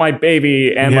screwed up my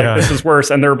baby and Yeah. like this is worse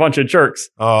and they're a bunch of jerks,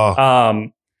 Oh,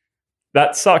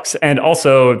 that sucks. And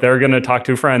also they're going to talk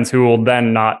to friends who will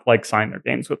then not like sign their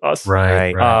games with us.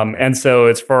 Right. Right. And so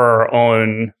it's for our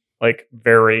own like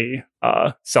very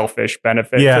selfish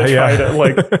benefit Yeah. to try Yeah. to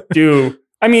like do,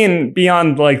 I mean,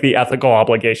 beyond like the ethical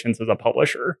obligations as a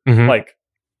publisher, Mhm. like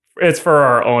it's for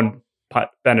our own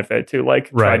benefit to like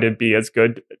try Right. to be as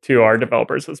good to our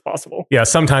developers as possible. Yeah,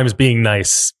 sometimes being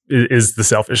nice is the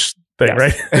selfish thing,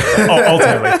 Yes. right?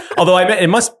 Ultimately, although it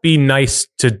must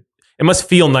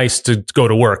feel nice to go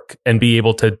to work and be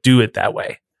able to do it that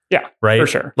way. Yeah, right, for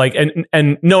sure. Like,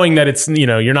 and knowing that it's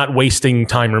you're not wasting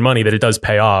time or money, that it does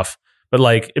pay off. But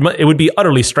like, it would be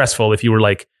utterly stressful if you were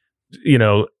like,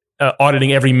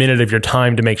 auditing every minute of your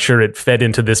time to make sure it fed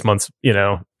into this month's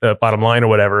bottom line or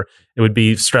whatever. It would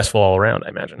be stressful all around, I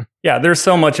imagine. Yeah, there's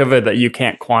so much of it that you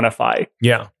can't quantify.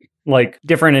 Yeah. Like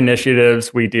different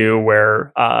initiatives we do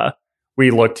where we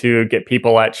look to get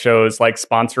people at shows like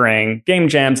sponsoring game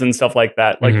jams and stuff like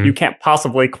that. Like Mhm. you can't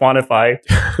possibly quantify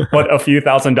what a few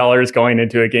 $1,000s going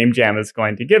into a game jam is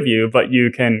going to give you, but you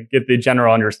can get the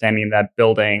general understanding that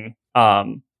building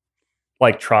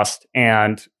like trust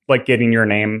and like getting your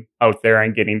name out there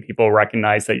and getting people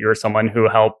recognize that you're someone who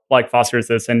helped like fosters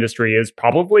this industry is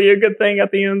probably a good thing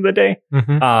at the end of the day.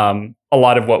 Mhm. A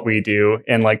lot of what we do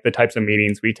and like the types of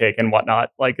meetings we take and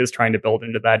whatnot, like is trying to build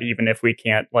into that, even if we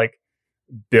can't like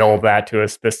build that to a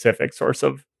specific source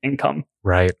of income.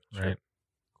 Right.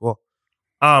 cool.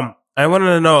 I wanted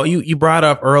to know, you brought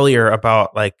up earlier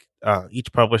about like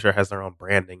each publisher has their own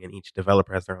branding and each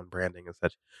developer has their own branding and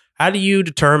such. How do you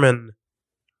determine?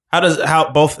 How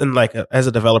both in like as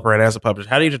a developer and as a publisher,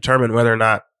 how do you determine whether or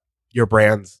not your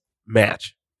brands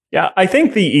match? Yeah, I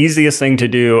think the easiest thing to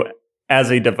do as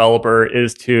a developer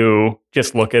is to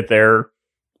just look at their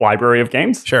library of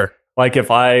games. Sure. Like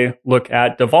if I look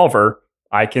at Devolver,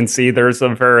 I can see there's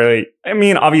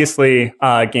obviously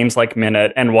games like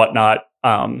Minute and whatnot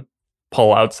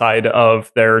pull outside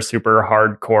of their super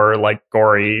hardcore, like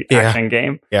gory action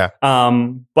game. Yeah.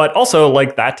 But also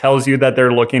like that tells you that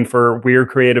they're looking for weird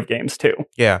creative games too.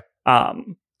 Yeah.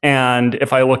 And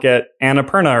if I look at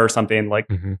Annapurna or something, like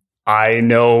Mhm. I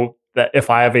know that if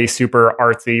I have a super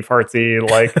artsy fartsy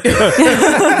like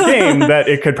game, that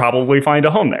it could probably find a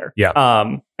home there. Yeah.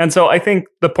 And so I think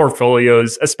the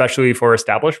portfolios, especially for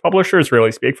established publishers,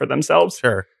 really speak for themselves.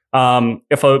 Sure.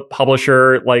 If a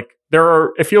publisher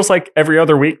it feels like every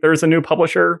other week there's a new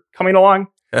publisher coming along,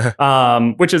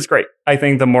 which is great. I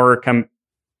think the more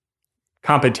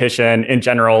competition in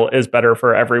general is better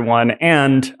for everyone.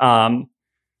 And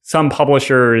some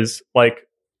publishers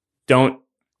don't,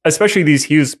 especially these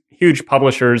huge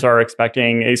publishers, are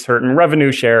expecting a certain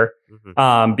revenue share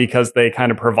because they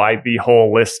kind of provide the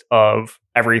whole list of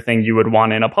everything you would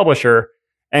want in a publisher.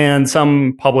 And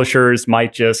some publishers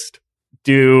might just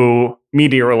do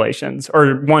media relations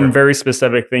or one very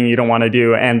specific thing you don't want to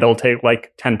do, and they'll take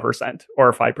like 10%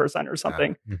 or 5% or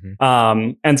something.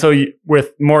 And so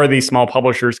with more of these small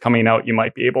publishers coming out, you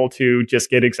might be able to just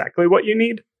get exactly what you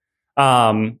need.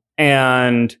 But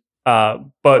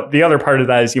the other part of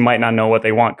that is you might not know what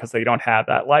they want because they don't have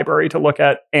that library to look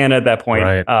at. And at that point,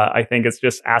 Right. I think it's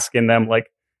just asking them,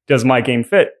 like, does my game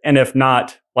fit? And if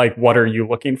not, like, what are you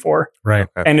looking for? Right.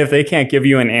 And if they can't give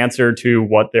you an answer to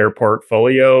what their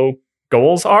portfolio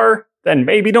goals are, then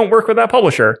maybe don't work with that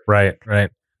publisher. Right.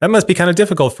 That must be kind of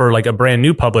difficult for like a brand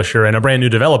new publisher and a brand new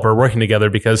developer working together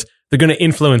because they're going to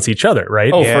influence each other,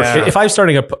 right? Oh, Yeah. for sure. If I'm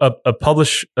starting a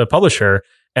publisher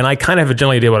and I kind of have a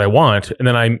general idea what I want. And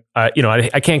then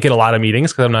I can't get a lot of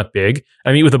meetings because I'm not big.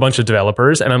 I meet with a bunch of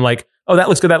developers and I'm like, oh, that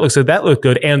looks good, that looks good, that looks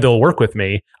good. And they'll work with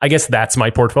me. I guess that's my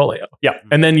portfolio. Yeah.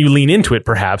 And then you lean into it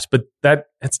perhaps, but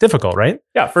it's difficult, right?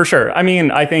 Yeah, for sure. I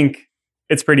mean, I think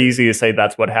it's pretty easy to say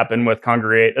that's what happened with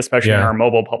Congregate, especially in our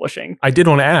mobile publishing. I did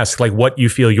want to ask like what you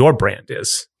feel your brand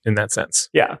is in that sense.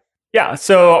 Yeah. Yeah.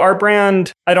 So our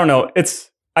brand, I don't know.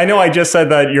 I know I just said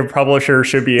that your publisher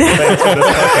should be able to answer this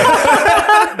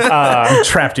question.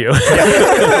 Trapped you. Well,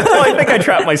 I think I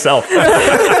trapped myself.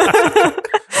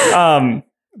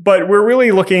 But we're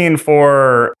really looking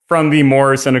for, from the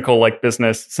more cynical like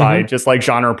business side, just like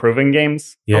genre proven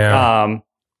games. Yeah.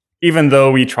 Even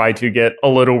though we try to get a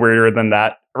little weirder than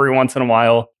that every once in a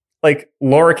while. Like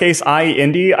lowercase I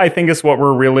indie, I think is what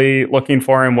we're really looking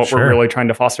for and what we're really trying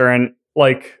to foster. And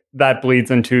like that bleeds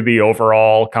into the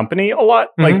overall company a lot,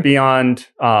 like beyond,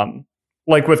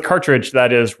 like with Cartridge,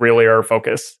 that is really our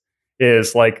focus,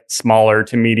 is like smaller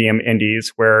to medium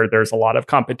indies where there's a lot of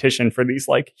competition for these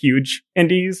like huge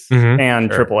indies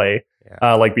and AAA,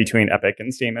 like between Epic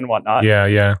and Steam and whatnot.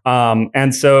 Yeah.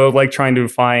 And so like trying to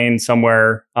find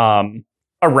somewhere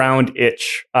around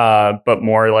itch, but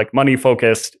more like money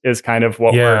focused is kind of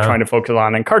what we're trying to focus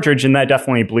on in Cartridge. And that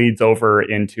definitely bleeds over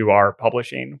into our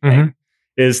publishing thing,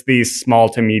 is these small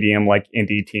to medium like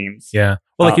indie teams. Yeah.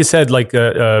 Well, like you said, like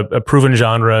a proven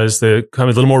genres, the kind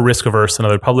of a little more risk averse than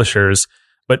other publishers.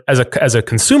 But as a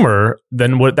consumer,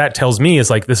 then what that tells me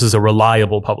is like this is a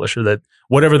reliable publisher that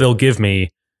whatever they'll give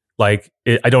me, like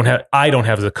I don't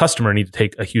have as a customer need to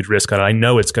take a huge risk on it. I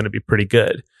know it's going to be pretty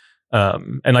good.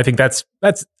 And I think that's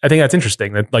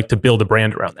interesting, that like to build a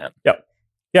brand around that. Yep.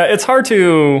 Yeah, it's hard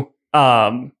to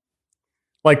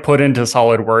like put into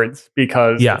solid words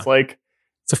because it's like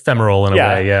it's ephemeral in a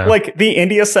way. Yeah. Like the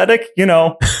indie aesthetic, you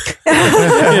know.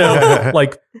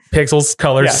 Like pixels,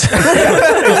 colors.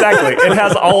 Yeah, exactly. It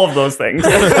has all of those things.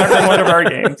 Every one of our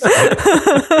games.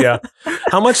 Yeah.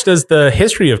 How much does the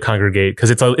history of Congregate,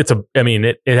 because it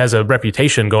has a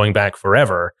reputation going back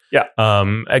forever. Yeah.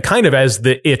 Kind of as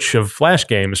the itch of Flash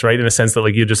games, right? In a sense that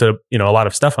like you just have, a lot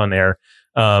of stuff on there,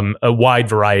 a wide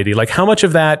variety. Like how much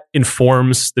of that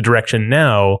informs the direction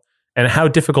now, and how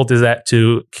difficult is that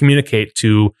to communicate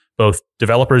to both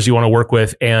developers you want to work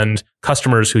with and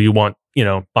customers who you want,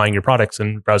 buying your products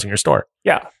and browsing your store?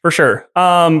 Yeah, for sure.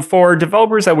 For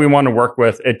developers that we want to work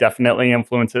with, it definitely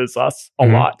influences us a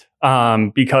lot,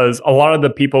 because a lot of the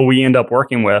people we end up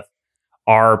working with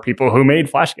are people who made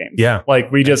Flash games. Yeah. Like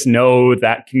we just know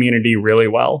that community really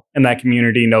well, and that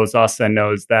community knows us and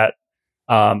knows that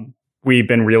we've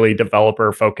been really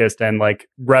developer focused and like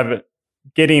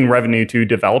getting revenue to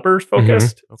developers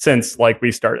focused since like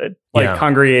we started. Like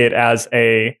Congregate as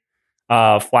a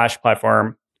Flash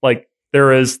platform, like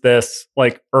there is this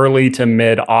like early to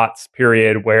mid aughts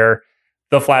period where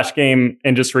the Flash game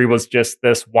industry was just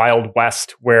this wild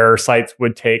west where sites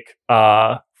would take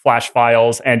Flash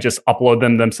files and just upload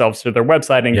them themselves to their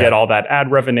website and get all that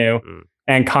ad revenue.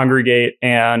 And Congregate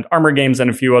and Armor Games and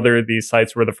a few other of these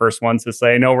sites were the first ones to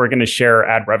say, no, we're going to share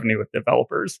ad revenue with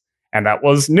developers. And that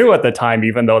was new at the time,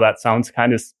 even though that sounds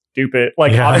kind of stupid,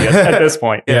 like obvious at this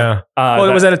point. Yeah. Well,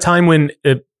 it was at a time when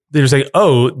there's like,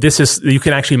 oh, you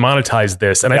can actually monetize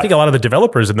this. And I think a lot of the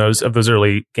developers of those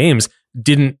early games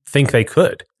didn't think they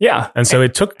could. Yeah. And so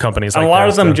it took companies like that. A lot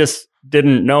of them just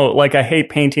didn't know. Like I hate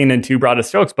painting in too broad of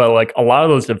strokes, but like a lot of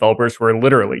those developers were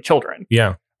literally children.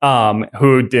 Yeah.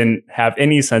 Who didn't have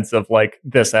any sense of like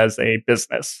this as a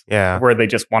business. Yeah. Where they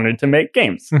just wanted to make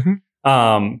games.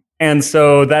 And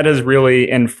so that has really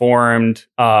informed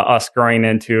us growing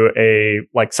into a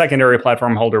like secondary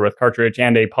platform holder with Cartridge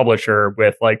and a publisher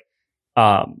with like,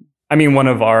 one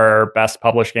of our best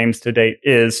published games to date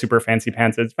is Super Fancy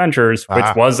Pants Adventures, which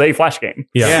was a Flash game.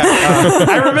 Yeah.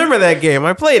 I remember that game.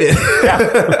 I played it.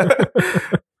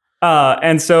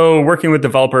 And so working with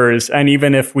developers, and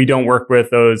even if we don't work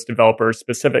with those developers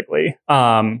specifically,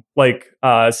 like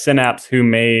Synapse, who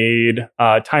made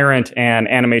Tyrant and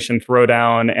Animation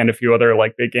Throwdown and a few other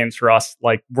like big games for us,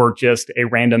 like were just a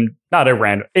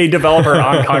developer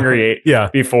on Congregate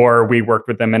before we worked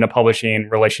with them in a publishing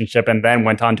relationship and then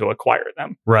went on to acquire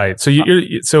them. Right. So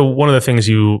so one of the things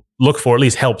you look for, at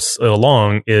least helps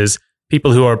along, is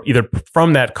people who are either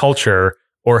from that culture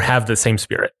or have the same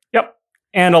spirit. Yep.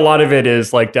 And a lot of it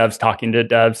is like devs talking to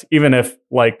devs. Even if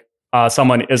like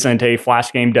someone isn't a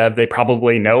Flash game dev, they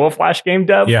probably know a Flash game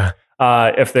dev. Yeah.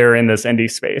 If they're in this indie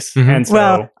space. And so,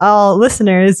 well, all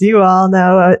listeners, you all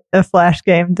know a Flash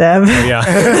game dev. Yeah.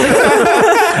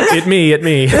 It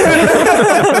me.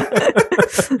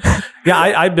 Yeah,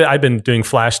 I've been doing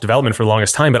Flash development for the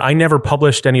longest time, but I never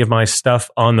published any of my stuff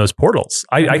on those portals.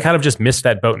 I kind of just missed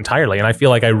that boat entirely, and I feel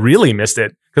like I really missed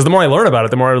it because the more I learn about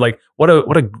it, the more like what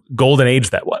a golden age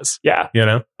that was. Yeah. You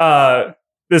know,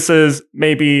 This is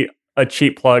maybe a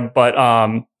cheap plug, but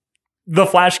the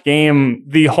Flash game,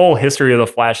 the whole history of the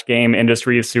Flash game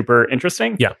industry is super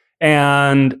interesting. Yeah.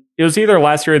 And it was either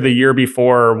last year or the year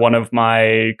before, one of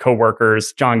my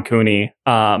coworkers, John Cooney,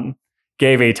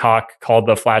 gave a talk called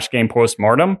the Flash Game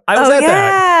Postmortem. I was at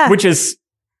that. Which is,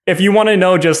 if you want to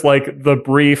know just like the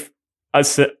brief,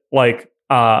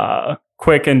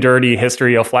 quick and dirty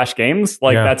history of Flash games,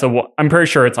 like I'm pretty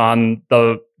sure it's on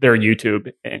their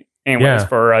YouTube anyways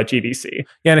for GDC.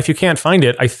 Yeah, and if you can't find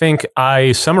it, I think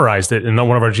I summarized it in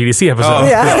one of our GDC episodes. Oh.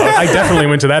 Yeah. I definitely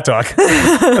went to that talk.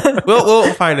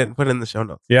 We'll find it and put it in the show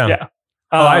notes. Yeah.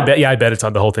 I bet it's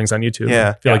on the whole thing's on YouTube. Yeah.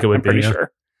 I feel like it would I'm pretty be.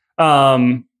 sure.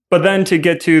 But then to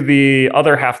get to the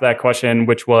other half of that question,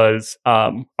 which was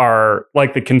our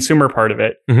like the consumer part of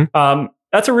it,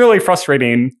 that's a really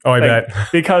frustrating Oh, I thing, bet.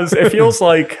 because it feels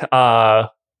like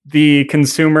the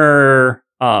consumer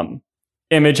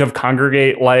image of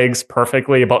Congregate lags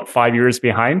perfectly about 5 years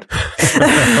behind.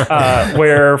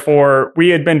 Where we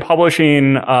had been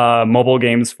publishing mobile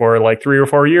games for like 3 or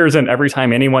 4 years, and every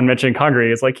time anyone mentioned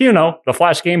Congregate, it's like, the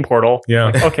Flash game portal. Yeah.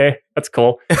 Like, okay, that's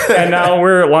cool. And now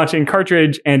we're launching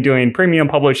Cartridge and doing premium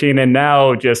publishing, and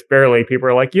now just barely people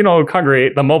are like,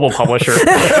 Congregate, the mobile publisher.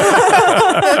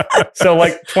 So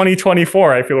like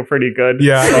 2024, I feel pretty good.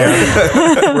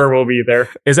 Yeah. Where we'll be there.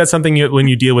 Is that something when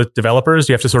you deal with developers,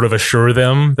 you have to sort of assure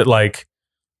them that like,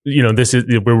 this is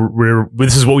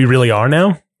this is what we really are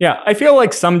now? Yeah, I feel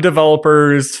like some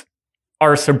developers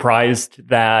are surprised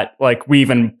that like we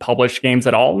even publish games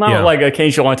at all. Not like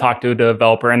occasionally I talk to a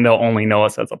developer and they'll only know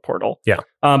us as a portal. Yeah.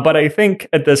 But I think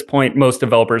at this point, most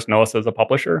developers know us as a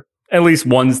publisher. At least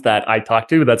ones that I talk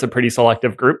to. That's a pretty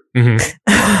selective group.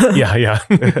 Mm-hmm. Yeah.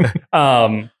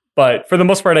 But for the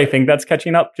most part, I think that's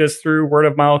catching up just through word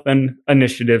of mouth and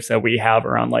initiatives that we have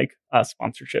around like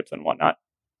sponsorships and whatnot.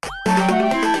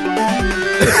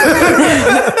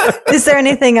 Is there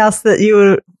anything else that you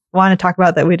would want to talk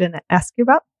about that we didn't ask you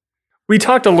about? We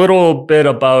talked a little bit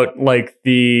about like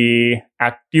do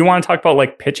you want to talk about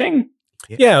like pitching?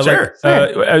 Yeah, sure.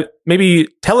 Maybe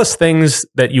tell us things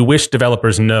that you wish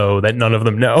developers know that none of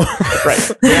them know.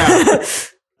 Right. Yeah.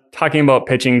 Talking about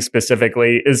pitching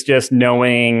specifically is just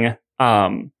knowing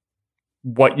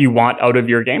what you want out of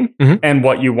your game and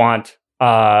what you want,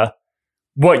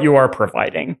 what you are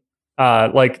providing.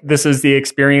 Like this is the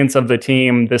experience of the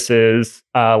team. This is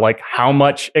like how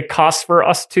much it costs for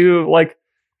us to like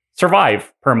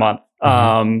survive per month.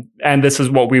 And this is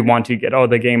what we want to get out of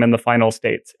the game in the final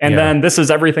states. And then this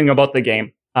is everything about the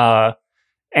game.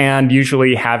 And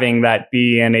usually having that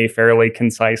be in a fairly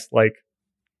concise, like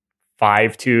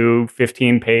 5 to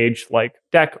 15 page like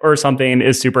deck or something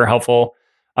is super helpful.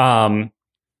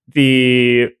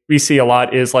 We see a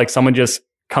lot is like someone just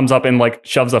comes up and like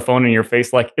shoves a phone in your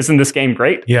face. Like, isn't this game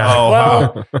great? Yeah.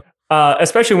 Oh, Well,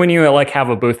 especially when you like have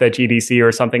a booth at GDC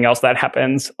or something else, that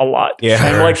happens a lot. Yeah,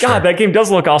 and like, God, that game does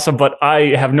look awesome, but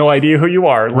I have no idea who you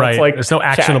are. Let's, Right. like, There's no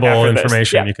chat actionable after this.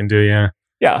 information you can do. Yeah.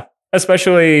 Yeah.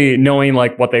 Especially knowing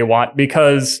like what they want,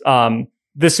 because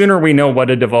the sooner we know what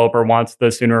a developer wants,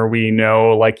 the sooner we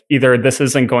know like either this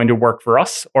isn't going to work for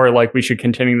us or like we should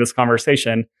continue this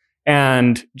conversation.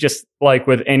 And just like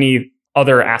with any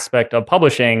other aspect of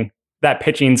publishing, that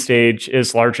pitching stage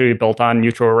is largely built on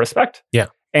mutual respect. Yeah.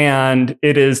 And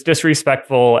it is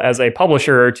disrespectful as a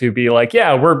publisher to be like,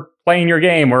 yeah, we're playing your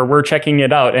game or we're checking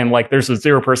it out. And like, there's a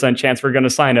 0% chance we're going to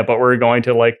sign it, but we're going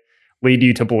to like lead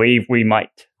you to believe we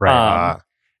might. Right.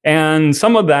 And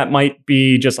some of that might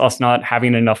be just us not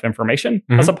having enough information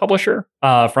as a publisher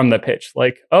from the pitch.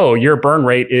 Like, oh, your burn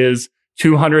rate is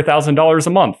 $200,000 a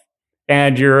month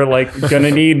and you're like going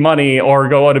to need money or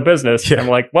go out of business. Yeah. And I'm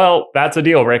like, well, that's a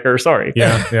deal breaker. Sorry.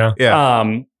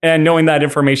 Yeah. And knowing that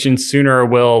information sooner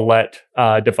will let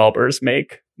developers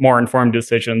make more informed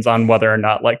decisions on whether or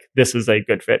not like this is a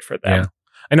good fit for them. Yeah.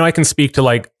 I know I can speak to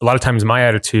like a lot of times my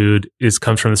attitude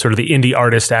comes from sort of the indie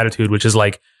artist attitude, which is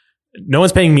like, no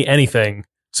one's paying me anything,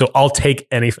 so I'll take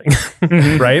anything.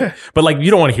 Right. But like,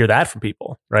 you don't want to hear that from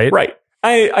people. Right. Right.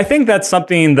 I think that's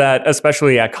something that,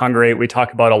 especially at Congregate, we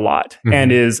talk about a lot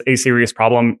and is a serious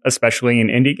problem, especially in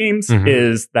indie games,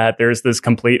 is that there's this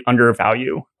complete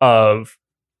undervalue of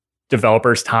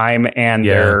developers' time and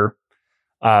their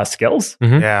skills.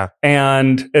 Yeah.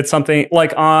 And it's something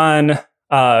like on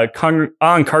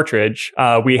Cartridge,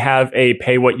 we have a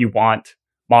pay what you want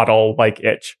model like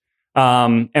itch.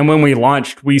 And when we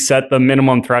launched, we set the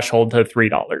minimum threshold to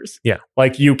 $3. Yeah.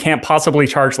 Like you can't possibly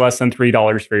charge less than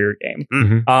 $3 for your game.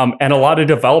 Mhm. And a lot of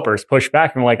developers push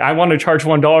back and like, I want to charge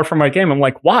 $1 for my game. I'm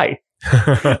like, why?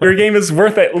 Your game is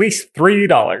worth at least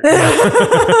 $3.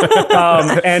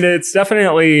 And it's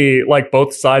definitely like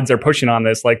both sides are pushing on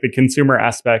this, like the consumer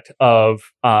aspect of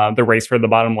the race for the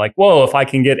bottom. Like, whoa, if I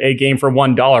can get a game for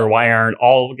 $1, why aren't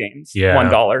all games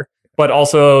 $1? But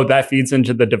also that feeds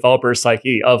into the developer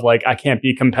psyche of like, I can't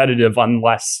be competitive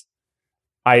unless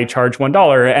I charge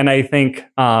 $1. And I think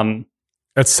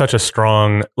that's such a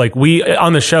strong, like we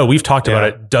on the show, we've talked about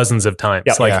it dozens of times.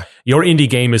 Yep. Like your indie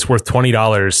game is worth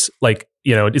 $20. Like,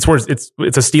 you know, it's worth,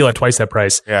 it's a steal at twice that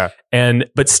price. Yeah.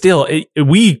 But still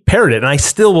we paired it and I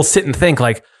still will sit and think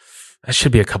like, that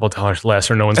should be a couple $dollars less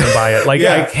or no one's gonna buy it. Like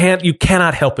you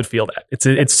cannot help but feel that.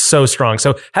 It's so strong.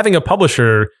 So having a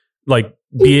publisher like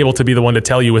be able to be the one to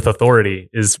tell you with authority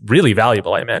is really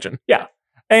valuable, I imagine. Yeah.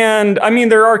 And I mean,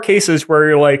 there are cases where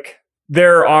you're like,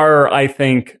 there are, I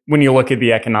think, when you look at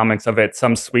the economics of it,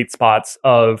 some sweet spots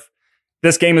of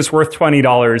this game is worth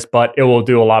 $20, but it will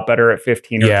do a lot better at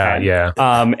 15 or 10. Yeah.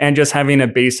 And just having a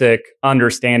basic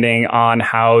understanding on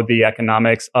how the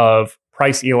economics of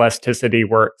price elasticity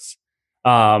works.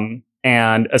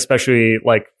 And especially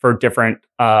like for different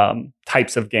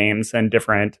types of games and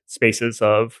different spaces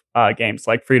of games,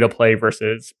 like free to play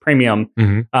versus premium,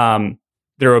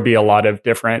 there will be a lot of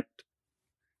different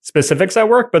specifics at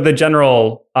work. But the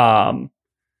general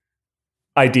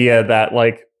idea that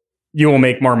like you will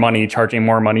make more money charging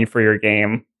more money for your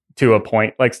game to a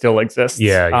point like still exists.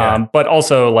 But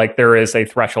also like there is a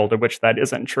threshold at which that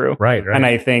isn't true. Right. And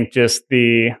I think just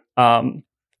the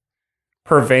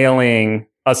prevailing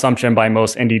assumption by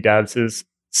most indie devs is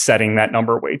setting that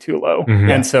number way too low.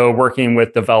 And so working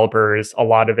with developers, a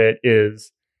lot of it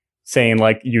is saying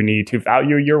like you need to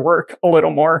value your work a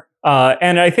little more.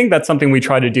 And I think that's something we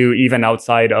try to do even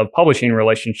outside of publishing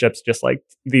relationships, just like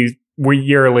these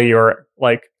yearly or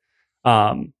like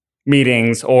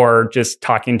meetings or just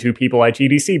talking to people at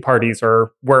GDC parties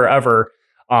or wherever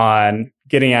on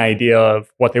getting an idea of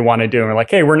what they want to do. And we're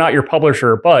like, hey, we're not your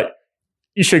publisher, but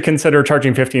you should consider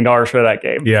charging $15 for that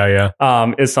game.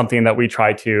 Is something that we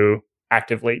try to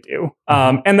actively do.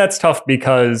 And that's tough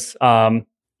because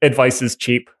advice is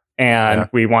cheap and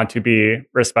we want to be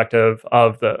respectful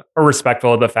of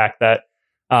the fact that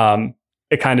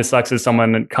it kind of sucks if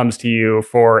someone comes to you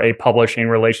for a publishing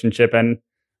relationship and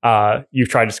you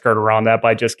try to skirt around that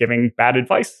by just giving bad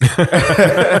advice.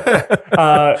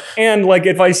 And like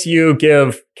advice you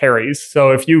give carries.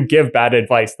 So if you give bad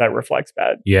advice, that reflects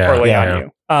poorly on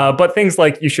you. But things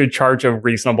like you should charge a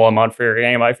reasonable amount for your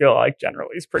game, I feel like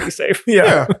generally is pretty safe.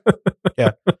 Yeah.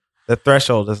 The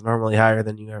threshold is normally higher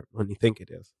than when you think it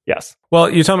is. Yes. Well,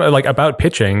 you're talking about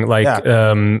pitching, like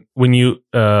when you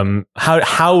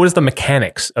how is the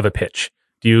mechanics of a pitch?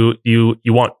 Do you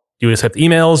accept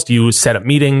emails? Do you set up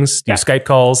meetings? Do you Skype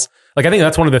calls? Like, I think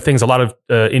that's one of the things a lot of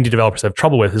indie developers have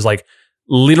trouble with is like,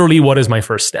 literally, what is my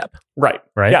first step? Right.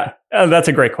 Yeah. That's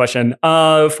a great question.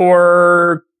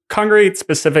 For Kongregate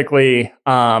specifically,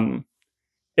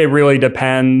 it really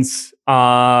depends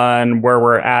on where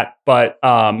we're at. But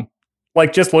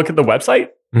like, just look at the website.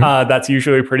 That's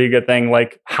usually a pretty good thing.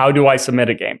 Like, how do I submit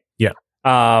a game? Yeah.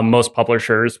 Most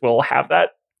publishers will have that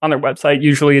on their website.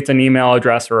 Usually it's an email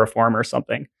address or a form or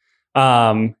something.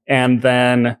 And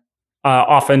then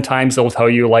oftentimes they'll tell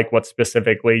you like what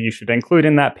specifically you should include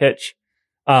in that pitch.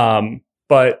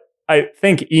 But I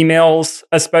think emails,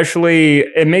 especially,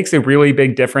 it makes a really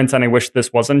big difference. And I wish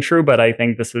this wasn't true, but I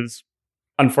think this is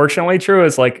unfortunately true,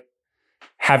 is like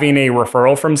having a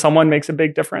referral from someone makes a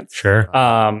big difference. Sure.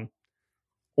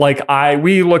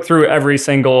 We look through every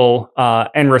single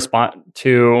and respond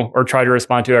to or try to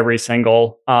respond to every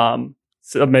single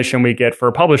submission we get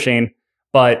for publishing.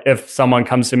 But if someone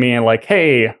comes to me and like,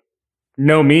 hey,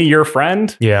 know me, your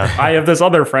friend? Yeah. I have this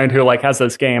other friend who like has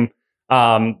this game.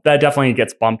 That definitely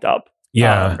gets bumped up.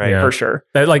 For sure.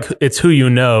 That like it's who you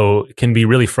know can be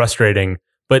really frustrating,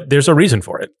 but there's a reason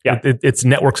for it. Yeah. It's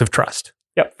networks of trust.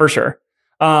 Yep, for sure.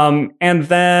 And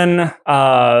then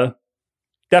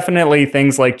definitely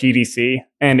things like GDC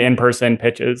and in-person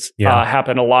pitches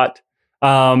happen a lot.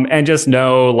 And just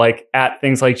know, like, at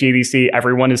things like GDC,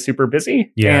 everyone is super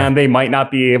busy and they might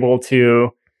not be able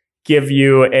to give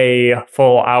you a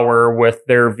full hour with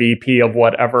their VP of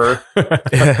whatever.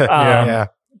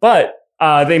 But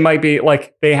they might be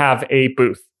like, they have a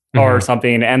booth or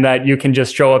something, and that you can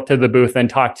just show up to the booth and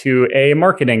talk to a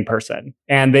marketing person.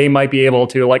 And they might be able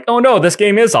to like, oh no, this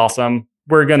game is awesome.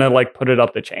 We're going to like put it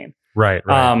up the chain. Right.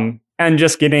 And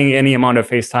just getting any amount of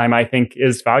FaceTime, I think,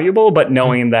 is valuable. But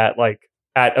knowing that like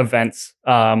at events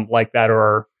like that,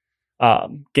 or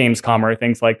Gamescom or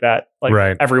things like that. Like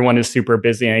Right. everyone is super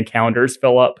busy and calendars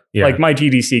fill up. Yeah. Like my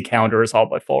GDC calendar is all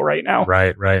but full right now.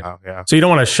 Right. Oh, yeah. So you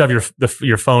don't want to shove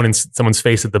your phone in someone's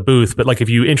face at the booth, but like if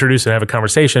you introduce and have a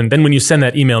conversation, then when you send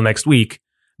that email next week,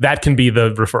 that can be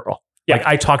the referral. Yeah. Like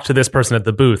I talked to this person at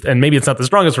the booth, and maybe it's not the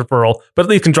strongest referral, but at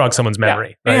least can jog someone's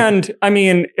memory. Yeah. Right? And I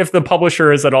mean, if the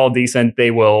publisher is at all decent, they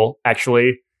will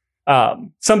actually.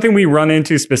 Something we run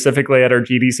into specifically at our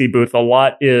GDC booth a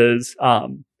lot is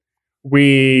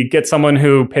we get someone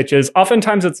who pitches.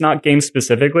 Oftentimes, it's not games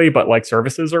specifically, but like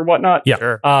services or whatnot. Yeah.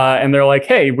 Sure. And they're like,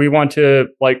 "Hey, we want to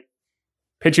like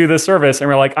pitch you this service," and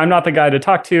we're like, "I'm not the guy to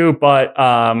talk to, but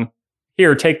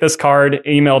here, take this card,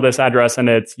 email this address," and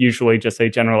it's usually just a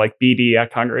general like BD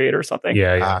at Congregate or something.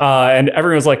 Yeah. And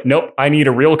everyone's like, "Nope, I need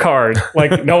a real card."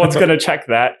 Like, no one's going to check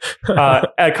that.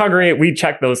 At Congregate, we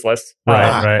check those lists.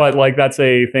 Right. But like, that's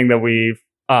a thing that we've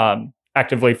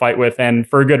actively fight with. And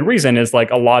for a good reason is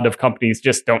like a lot of companies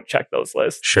just don't check those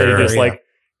lists. Sure, They're just yeah. like,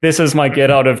 this is my get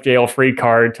out of jail free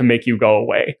card to make you go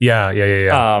away.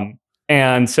 Yeah.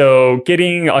 And so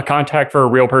getting a contact for a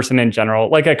real person in general,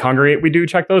 like at Congregate, we do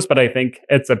check those, but I think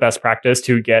it's a best practice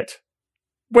to get,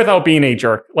 without being a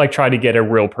jerk, like try to get a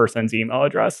real person's email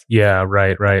address. Yeah.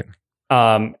 Right.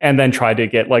 And then try to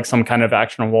get like some kind of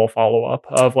actionable follow up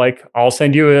of like, I'll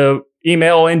send you a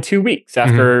email in 2 weeks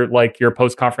after like your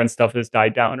post conference stuff has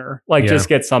died down, or like just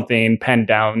get something penned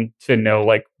down to know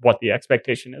like what the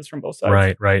expectation is from both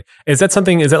sides. Right. Is that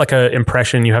like an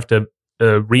impression you have to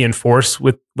reinforce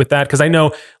with that? Because I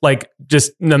know, like,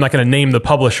 just I'm not going to name the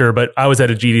publisher, but I was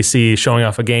at a GDC showing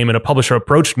off a game, and a publisher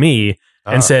approached me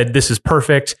and said, "This is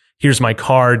perfect. Here's my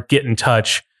card. Get in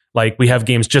touch. Like, we have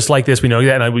games just like this. We know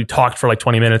that." And we talked for like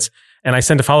 20 minutes, and I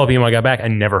sent a follow up email. I got back. I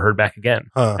never heard back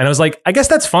again. And I was like, I guess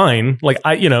that's fine. Like,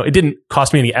 it didn't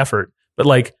cost me any effort, but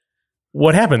like,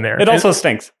 what happened there? It also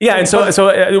stinks. Yeah, and so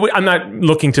I'm not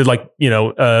looking to like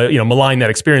malign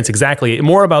that experience exactly.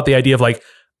 More about the idea of like,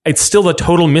 it's still a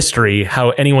total mystery how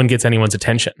anyone gets anyone's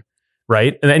attention,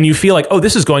 right? And then you feel like, oh,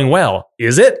 this is going well.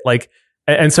 Is it? Like,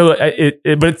 and so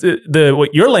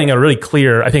what you're laying out really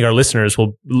clear. I think our listeners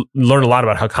will learn a lot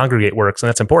about how Congregate works, and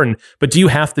that's important. But do you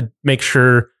have to make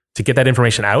sure to get that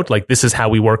information out? Like, this is how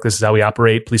we work. This is how we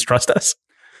operate. Please trust us.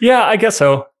 Yeah, I guess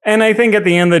so. And I think at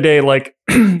the end of the day, like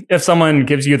if someone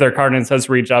gives you their card and says,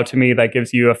 reach out to me, that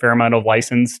gives you a fair amount of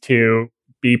license to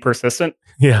be persistent.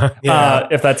 Yeah.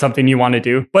 If that's something you want to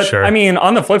do. But Sure. I mean,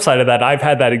 on the flip side of that, I've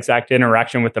had that exact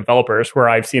interaction with developers where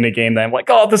I've seen a game that I'm like,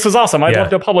 oh, this is awesome. I'd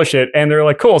love to publish it. And they're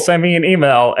like, cool, send me an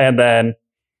email. And then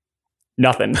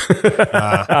nothing.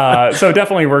 So it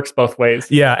definitely works both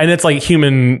ways. Yeah, and it's like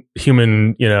human,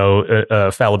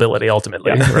 fallibility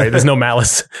ultimately, right? There's no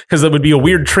malice, because that would be a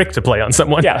weird trick to play on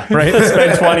someone. Yeah, right.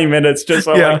 Spend 20 minutes just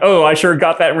like, oh, I sure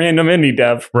got that random indie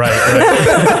dev. Right.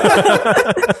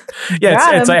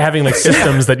 Yeah, it's like having like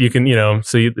systems that you can,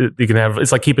 so you can have.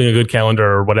 It's like keeping a good calendar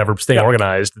or whatever, staying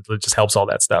organized. It just helps all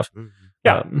that stuff.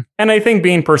 Yeah, and I think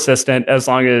being persistent, as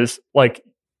long as like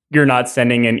you're not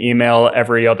sending an email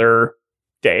every other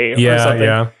day or something.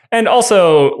 Yeah. And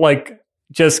also like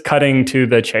just cutting to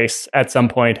the chase at some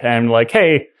point and like,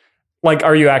 hey, like,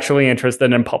 are you actually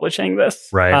interested in publishing this?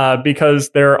 Right.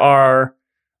 Because there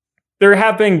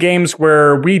have been games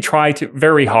where we try to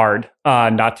very hard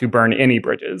not to burn any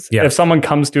bridges. Yeah. If someone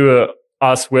comes to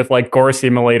us with like Gore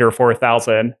Simulator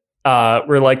 4000,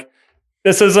 we're like,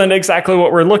 this isn't exactly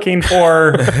what we're looking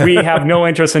for. We have no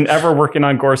interest in ever working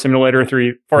on Gore Simulator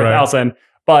 4000. Right.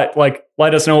 But like,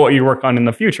 let us know what you work on in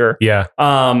the future. Yeah.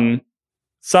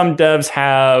 Some devs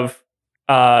have,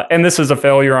 and this is a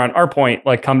failure on our point,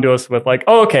 like come to us with like,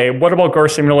 oh, okay, what about Gore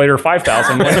Simulator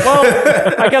 5000? Like,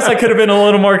 well, I guess I could have been a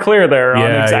little more clear there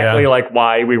on exactly like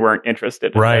why we weren't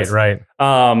interested in this. Right.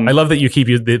 I love that you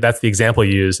that's the example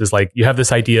you use, is like, you have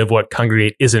this idea of what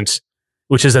Congregate isn't,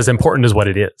 which is as important as what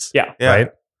it is. Yeah.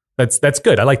 Right. That's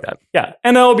good. I like that. Yeah.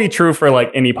 And that'll be true for like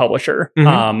any publisher.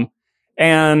 Mm-hmm.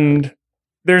 And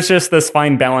there's just this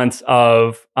fine balance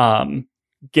of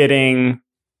getting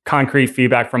concrete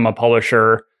feedback from a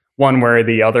publisher one way or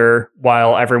the other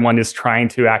while everyone is trying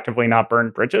to actively not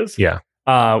burn bridges. Yeah.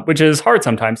 Which is hard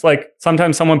sometimes. Like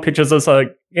sometimes someone pitches us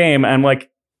a game and like,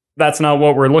 that's not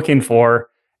what we're looking for.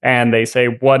 And they say,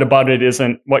 what about it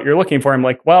isn't what you're looking for? I'm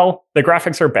like, well, the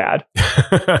graphics are bad.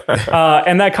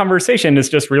 And that conversation is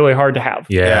just really hard to have.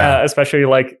 Yeah. Especially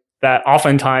like that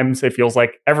oftentimes it feels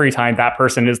like every time that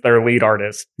person is their lead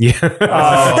artist. Yeah.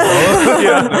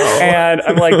 And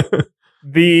I'm like,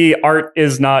 the art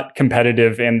is not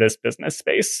competitive in this business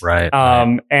space. Right.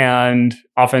 And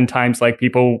oftentimes like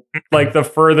people, like the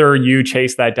further you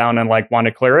chase that down and like want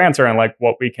a clear answer and like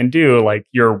what we can do, like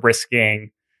you're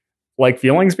risking like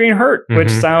feelings being hurt, which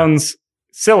sounds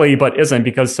silly, but isn't,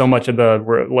 because so much of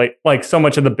the so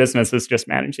much of the business is just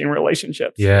managing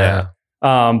relationships. Yeah.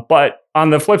 But on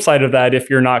the flip side of that, if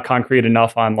you're not concrete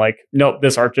enough on like, nope,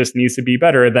 this art just needs to be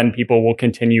better, then people will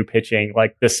continue pitching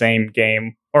like the same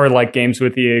game or like games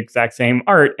with the exact same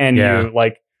art, and you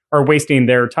like are wasting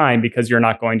their time because you're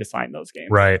not going to sign those games.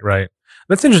 Right.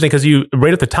 That's interesting, because you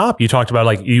right at the top you talked about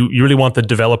like you really want the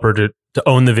developer to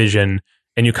own the vision,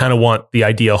 and you kind of want the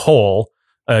idea whole.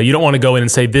 You don't want to go in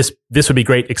and say this would be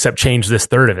great, except change this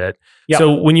third of it. Yep.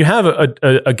 So when you have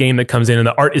a game that comes in and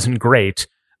the art isn't great,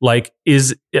 like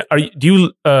do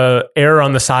you err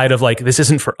on the side of like, this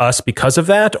isn't for us because of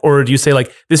that, or do you say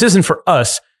like, this isn't for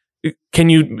us? Can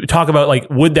you talk about like,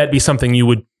 would that be something you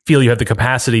would feel you have the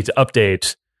capacity to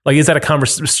update? Like, is that a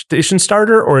conversation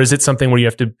starter, or is it something where you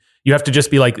have to just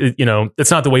be like,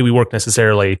 it's not the way we work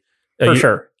necessarily? For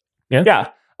sure. Yeah.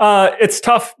 It's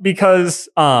tough because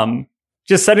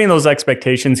just setting those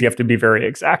expectations, you have to be very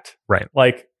exact. Right.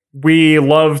 Like, we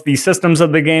love the systems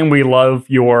of the game. We love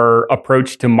your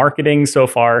approach to marketing so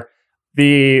far.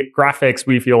 The graphics,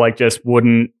 we feel like, just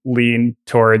wouldn't lean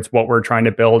towards what we're trying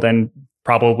to build and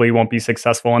probably won't be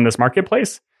successful in this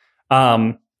marketplace.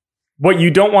 What you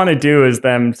don't want to do is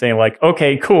them saying like,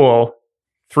 okay, cool.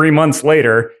 3 months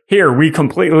later, here, we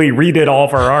completely redid all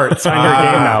of our art. Sign your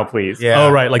game now, please. Yeah.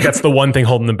 Oh, right. Like, that's the one thing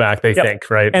holding them back, they think,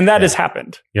 right? And that has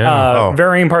happened. Yeah.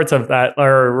 Varying parts of that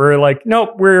are, we're like,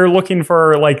 nope, we're looking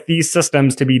for like these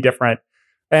systems to be different.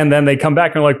 And then they come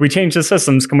back and like, we changed the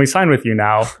systems. Can we sign with you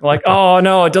now? Like, oh,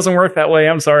 no, it doesn't work that way.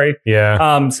 I'm sorry.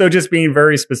 Yeah. So just being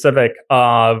very specific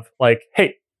of like,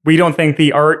 hey, we don't think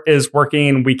the art is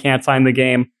working. We can't sign the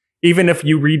game. Even if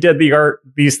you redid the art,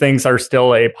 these things are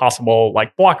still a possible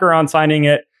like blocker on signing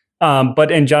it.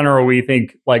 But in general, we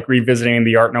think like revisiting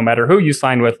the art, no matter who you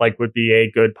sign with, like would be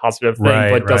a good positive thing,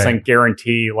 but doesn't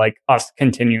guarantee like us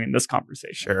continuing this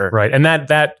conversation. Sure. Right. And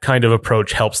that kind of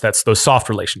approach helps. That's those soft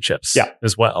relationships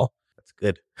as well. That's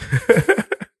good.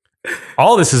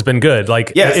 All this has been good.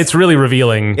 Like, it's really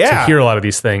revealing to hear a lot of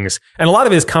these things. And a lot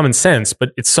of it is common sense,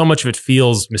 but it's so much of it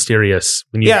feels mysterious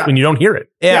when you don't hear it.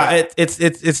 Yeah.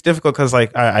 It's difficult because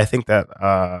like, I think that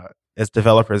as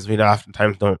developers, we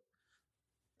oftentimes don't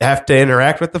have to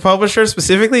interact with the publisher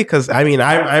specifically. Cause I mean,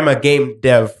 I'm a game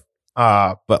dev,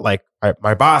 but like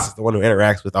my boss is the one who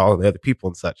interacts with all of the other people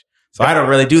and such. So I don't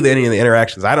really do any of the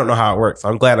interactions. I don't know how it works. So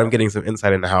I'm glad I'm getting some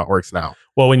insight into how it works now.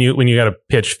 Well, when you got to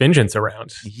pitch Vengeance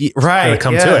around, right? When it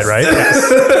comes to it,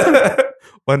 right?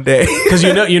 One day, because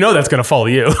you know that's going to fall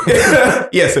to you.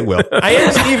 Yes, it will. I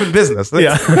am Steve in business.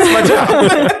 That's my job.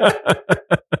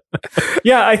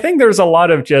 Yeah, I think there's a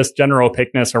lot of just general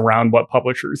pickness around what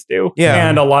publishers do. Yeah,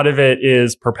 and a lot of it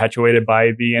is perpetuated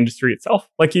by the industry itself.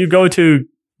 Like, you go to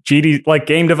like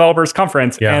Game Developers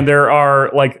Conference, and there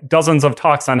are like dozens of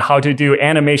talks on how to do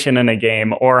animation in a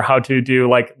game, or how to do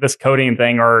like this coding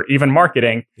thing, or even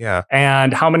marketing. Yeah.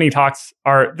 And how many talks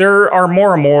there are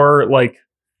more and more like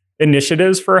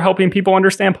initiatives for helping people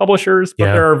understand publishers, but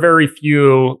there are very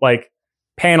few like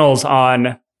panels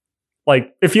on,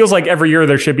 like, it feels like every year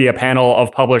there should be a panel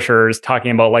of publishers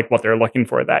talking about like what they're looking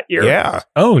for that year. Yeah.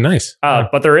 Oh, nice.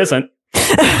 But there isn't.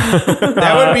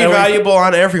 That would be valuable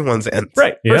on everyone's end.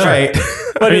 Right. Yeah. For sure. Right.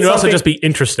 But it would also just be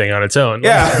interesting on its own.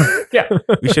 Yeah. Yeah.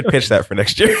 We should pitch that for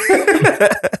next year.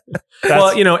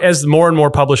 Well, as more and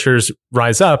more publishers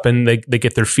rise up and they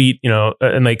get their feet,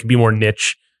 and they can be more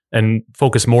niche and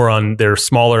focus more on their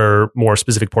smaller, more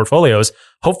specific portfolios,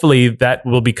 hopefully that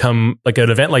will become like an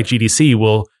event like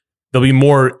GDC there'll be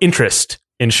more interest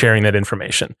in sharing that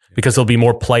information, because there'll be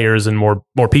more players and more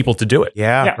people to do it.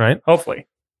 Yeah. Right? Hopefully.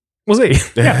 We'll see.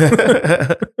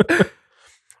 Yeah.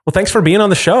 Well, thanks for being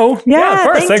on the show. Yeah, of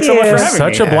course. Thanks so much for having me.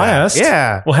 Such a blast.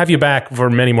 Yeah. We'll have you back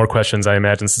for many more questions, I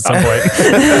imagine, at some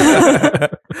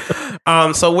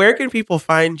point. So where can people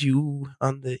find you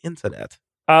on the internet?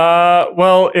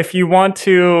 Well, if you want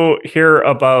to hear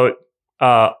about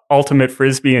ultimate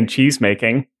frisbee and cheese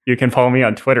making, you can follow me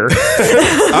on Twitter.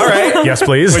 All right. Yes,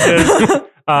 please. Which is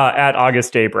at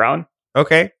August J. Brown.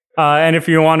 Okay. And if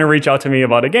you want to reach out to me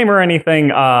about a game or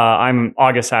anything, I'm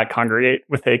August at Congregate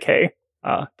with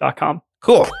AK.com.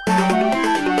 Cool.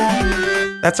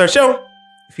 That's our show.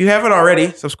 If you haven't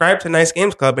already, subscribe to Nice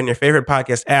Games Club in your favorite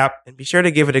podcast app, and be sure to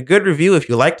give it a good review if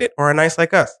you liked it or are nice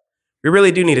like us. We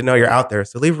really do need to know you're out there,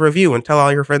 so leave a review and tell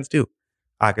all your friends too.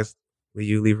 August, will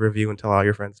you leave a review and tell all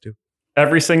your friends too?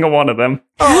 Every single one of them.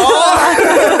 Oh.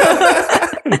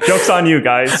 Joke's on you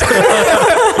guys.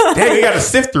 Dang, we got to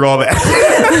sift through all that.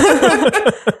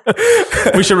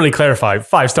 We should really clarify.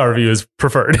 5-star review is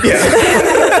preferred.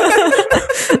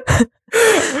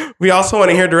 We also want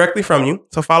to hear directly from you.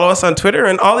 So follow us on Twitter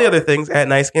and all the other things at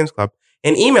Nice Games Club.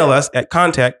 And email us at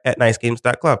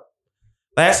contact@nicegames.club.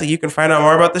 Lastly, you can find out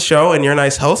more about the show and your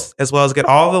nice hosts, as well as get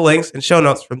all the links and show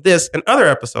notes from this and other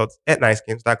episodes at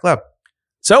nicegames.club.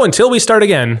 So until we start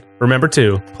again, remember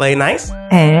to play nice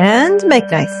and make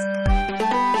nice.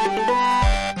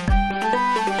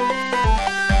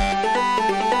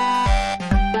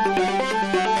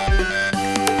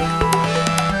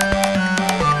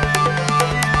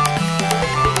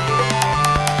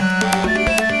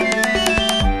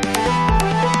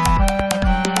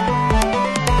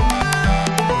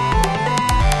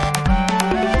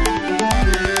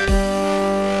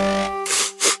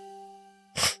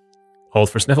 hold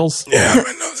for sniffles. Yeah,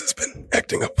 my nose has been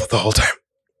acting up the whole time.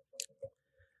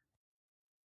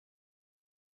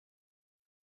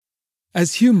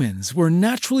 As humans, we're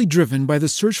naturally driven by the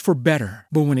search for better.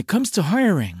 But when it comes to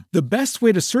hiring, the best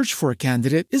way to search for a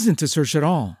candidate isn't to search at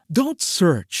all. Don't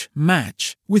search,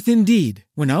 match with Indeed.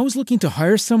 When I was looking to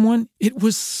hire someone, it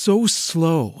was so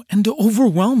slow and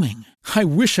overwhelming. I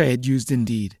wish I had used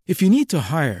Indeed. If you need to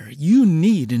hire, you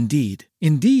need Indeed.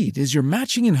 Indeed is your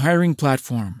matching and hiring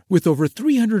platform with over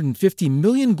 350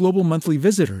 million global monthly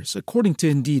visitors, according to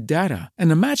Indeed data,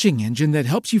 and a matching engine that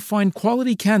helps you find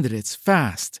quality candidates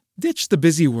fast. Ditch the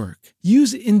busy work.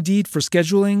 Use Indeed for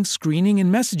scheduling, screening,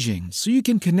 and messaging so you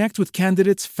can connect with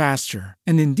candidates faster.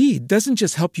 And Indeed doesn't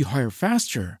just help you hire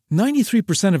faster.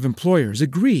 93% of employers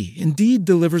agree Indeed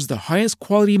delivers the highest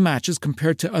quality matches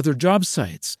compared to other job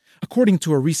sites, according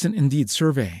to a recent Indeed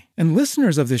survey. And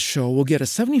listeners of this show will get a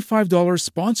 $75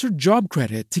 sponsored job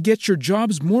credit to get your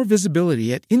jobs more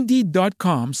visibility at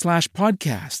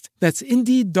Indeed.com/podcast. That's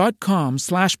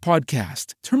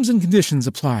Indeed.com/podcast. Terms and conditions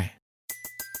apply.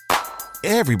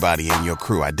 Everybody in your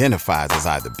crew identifies as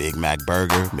either Big Mac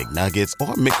Burger, McNuggets,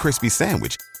 or McCrispy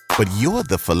Sandwich. But you're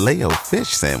the Filet-O-Fish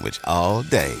Sandwich all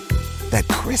day. That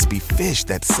crispy fish,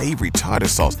 that savory tartar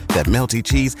sauce, that melty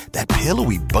cheese, that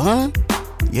pillowy bun.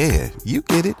 Yeah, you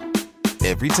get it.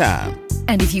 Every time.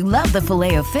 And if you love the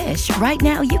Filet-O-Fish, right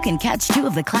now you can catch two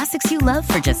of the classics you love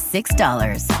for just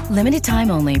 $6. Limited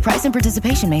time only. Price and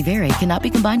participation may vary. Cannot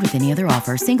be combined with any other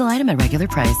offer. Single item at regular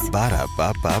price.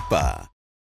 Ba-da-ba-ba-ba.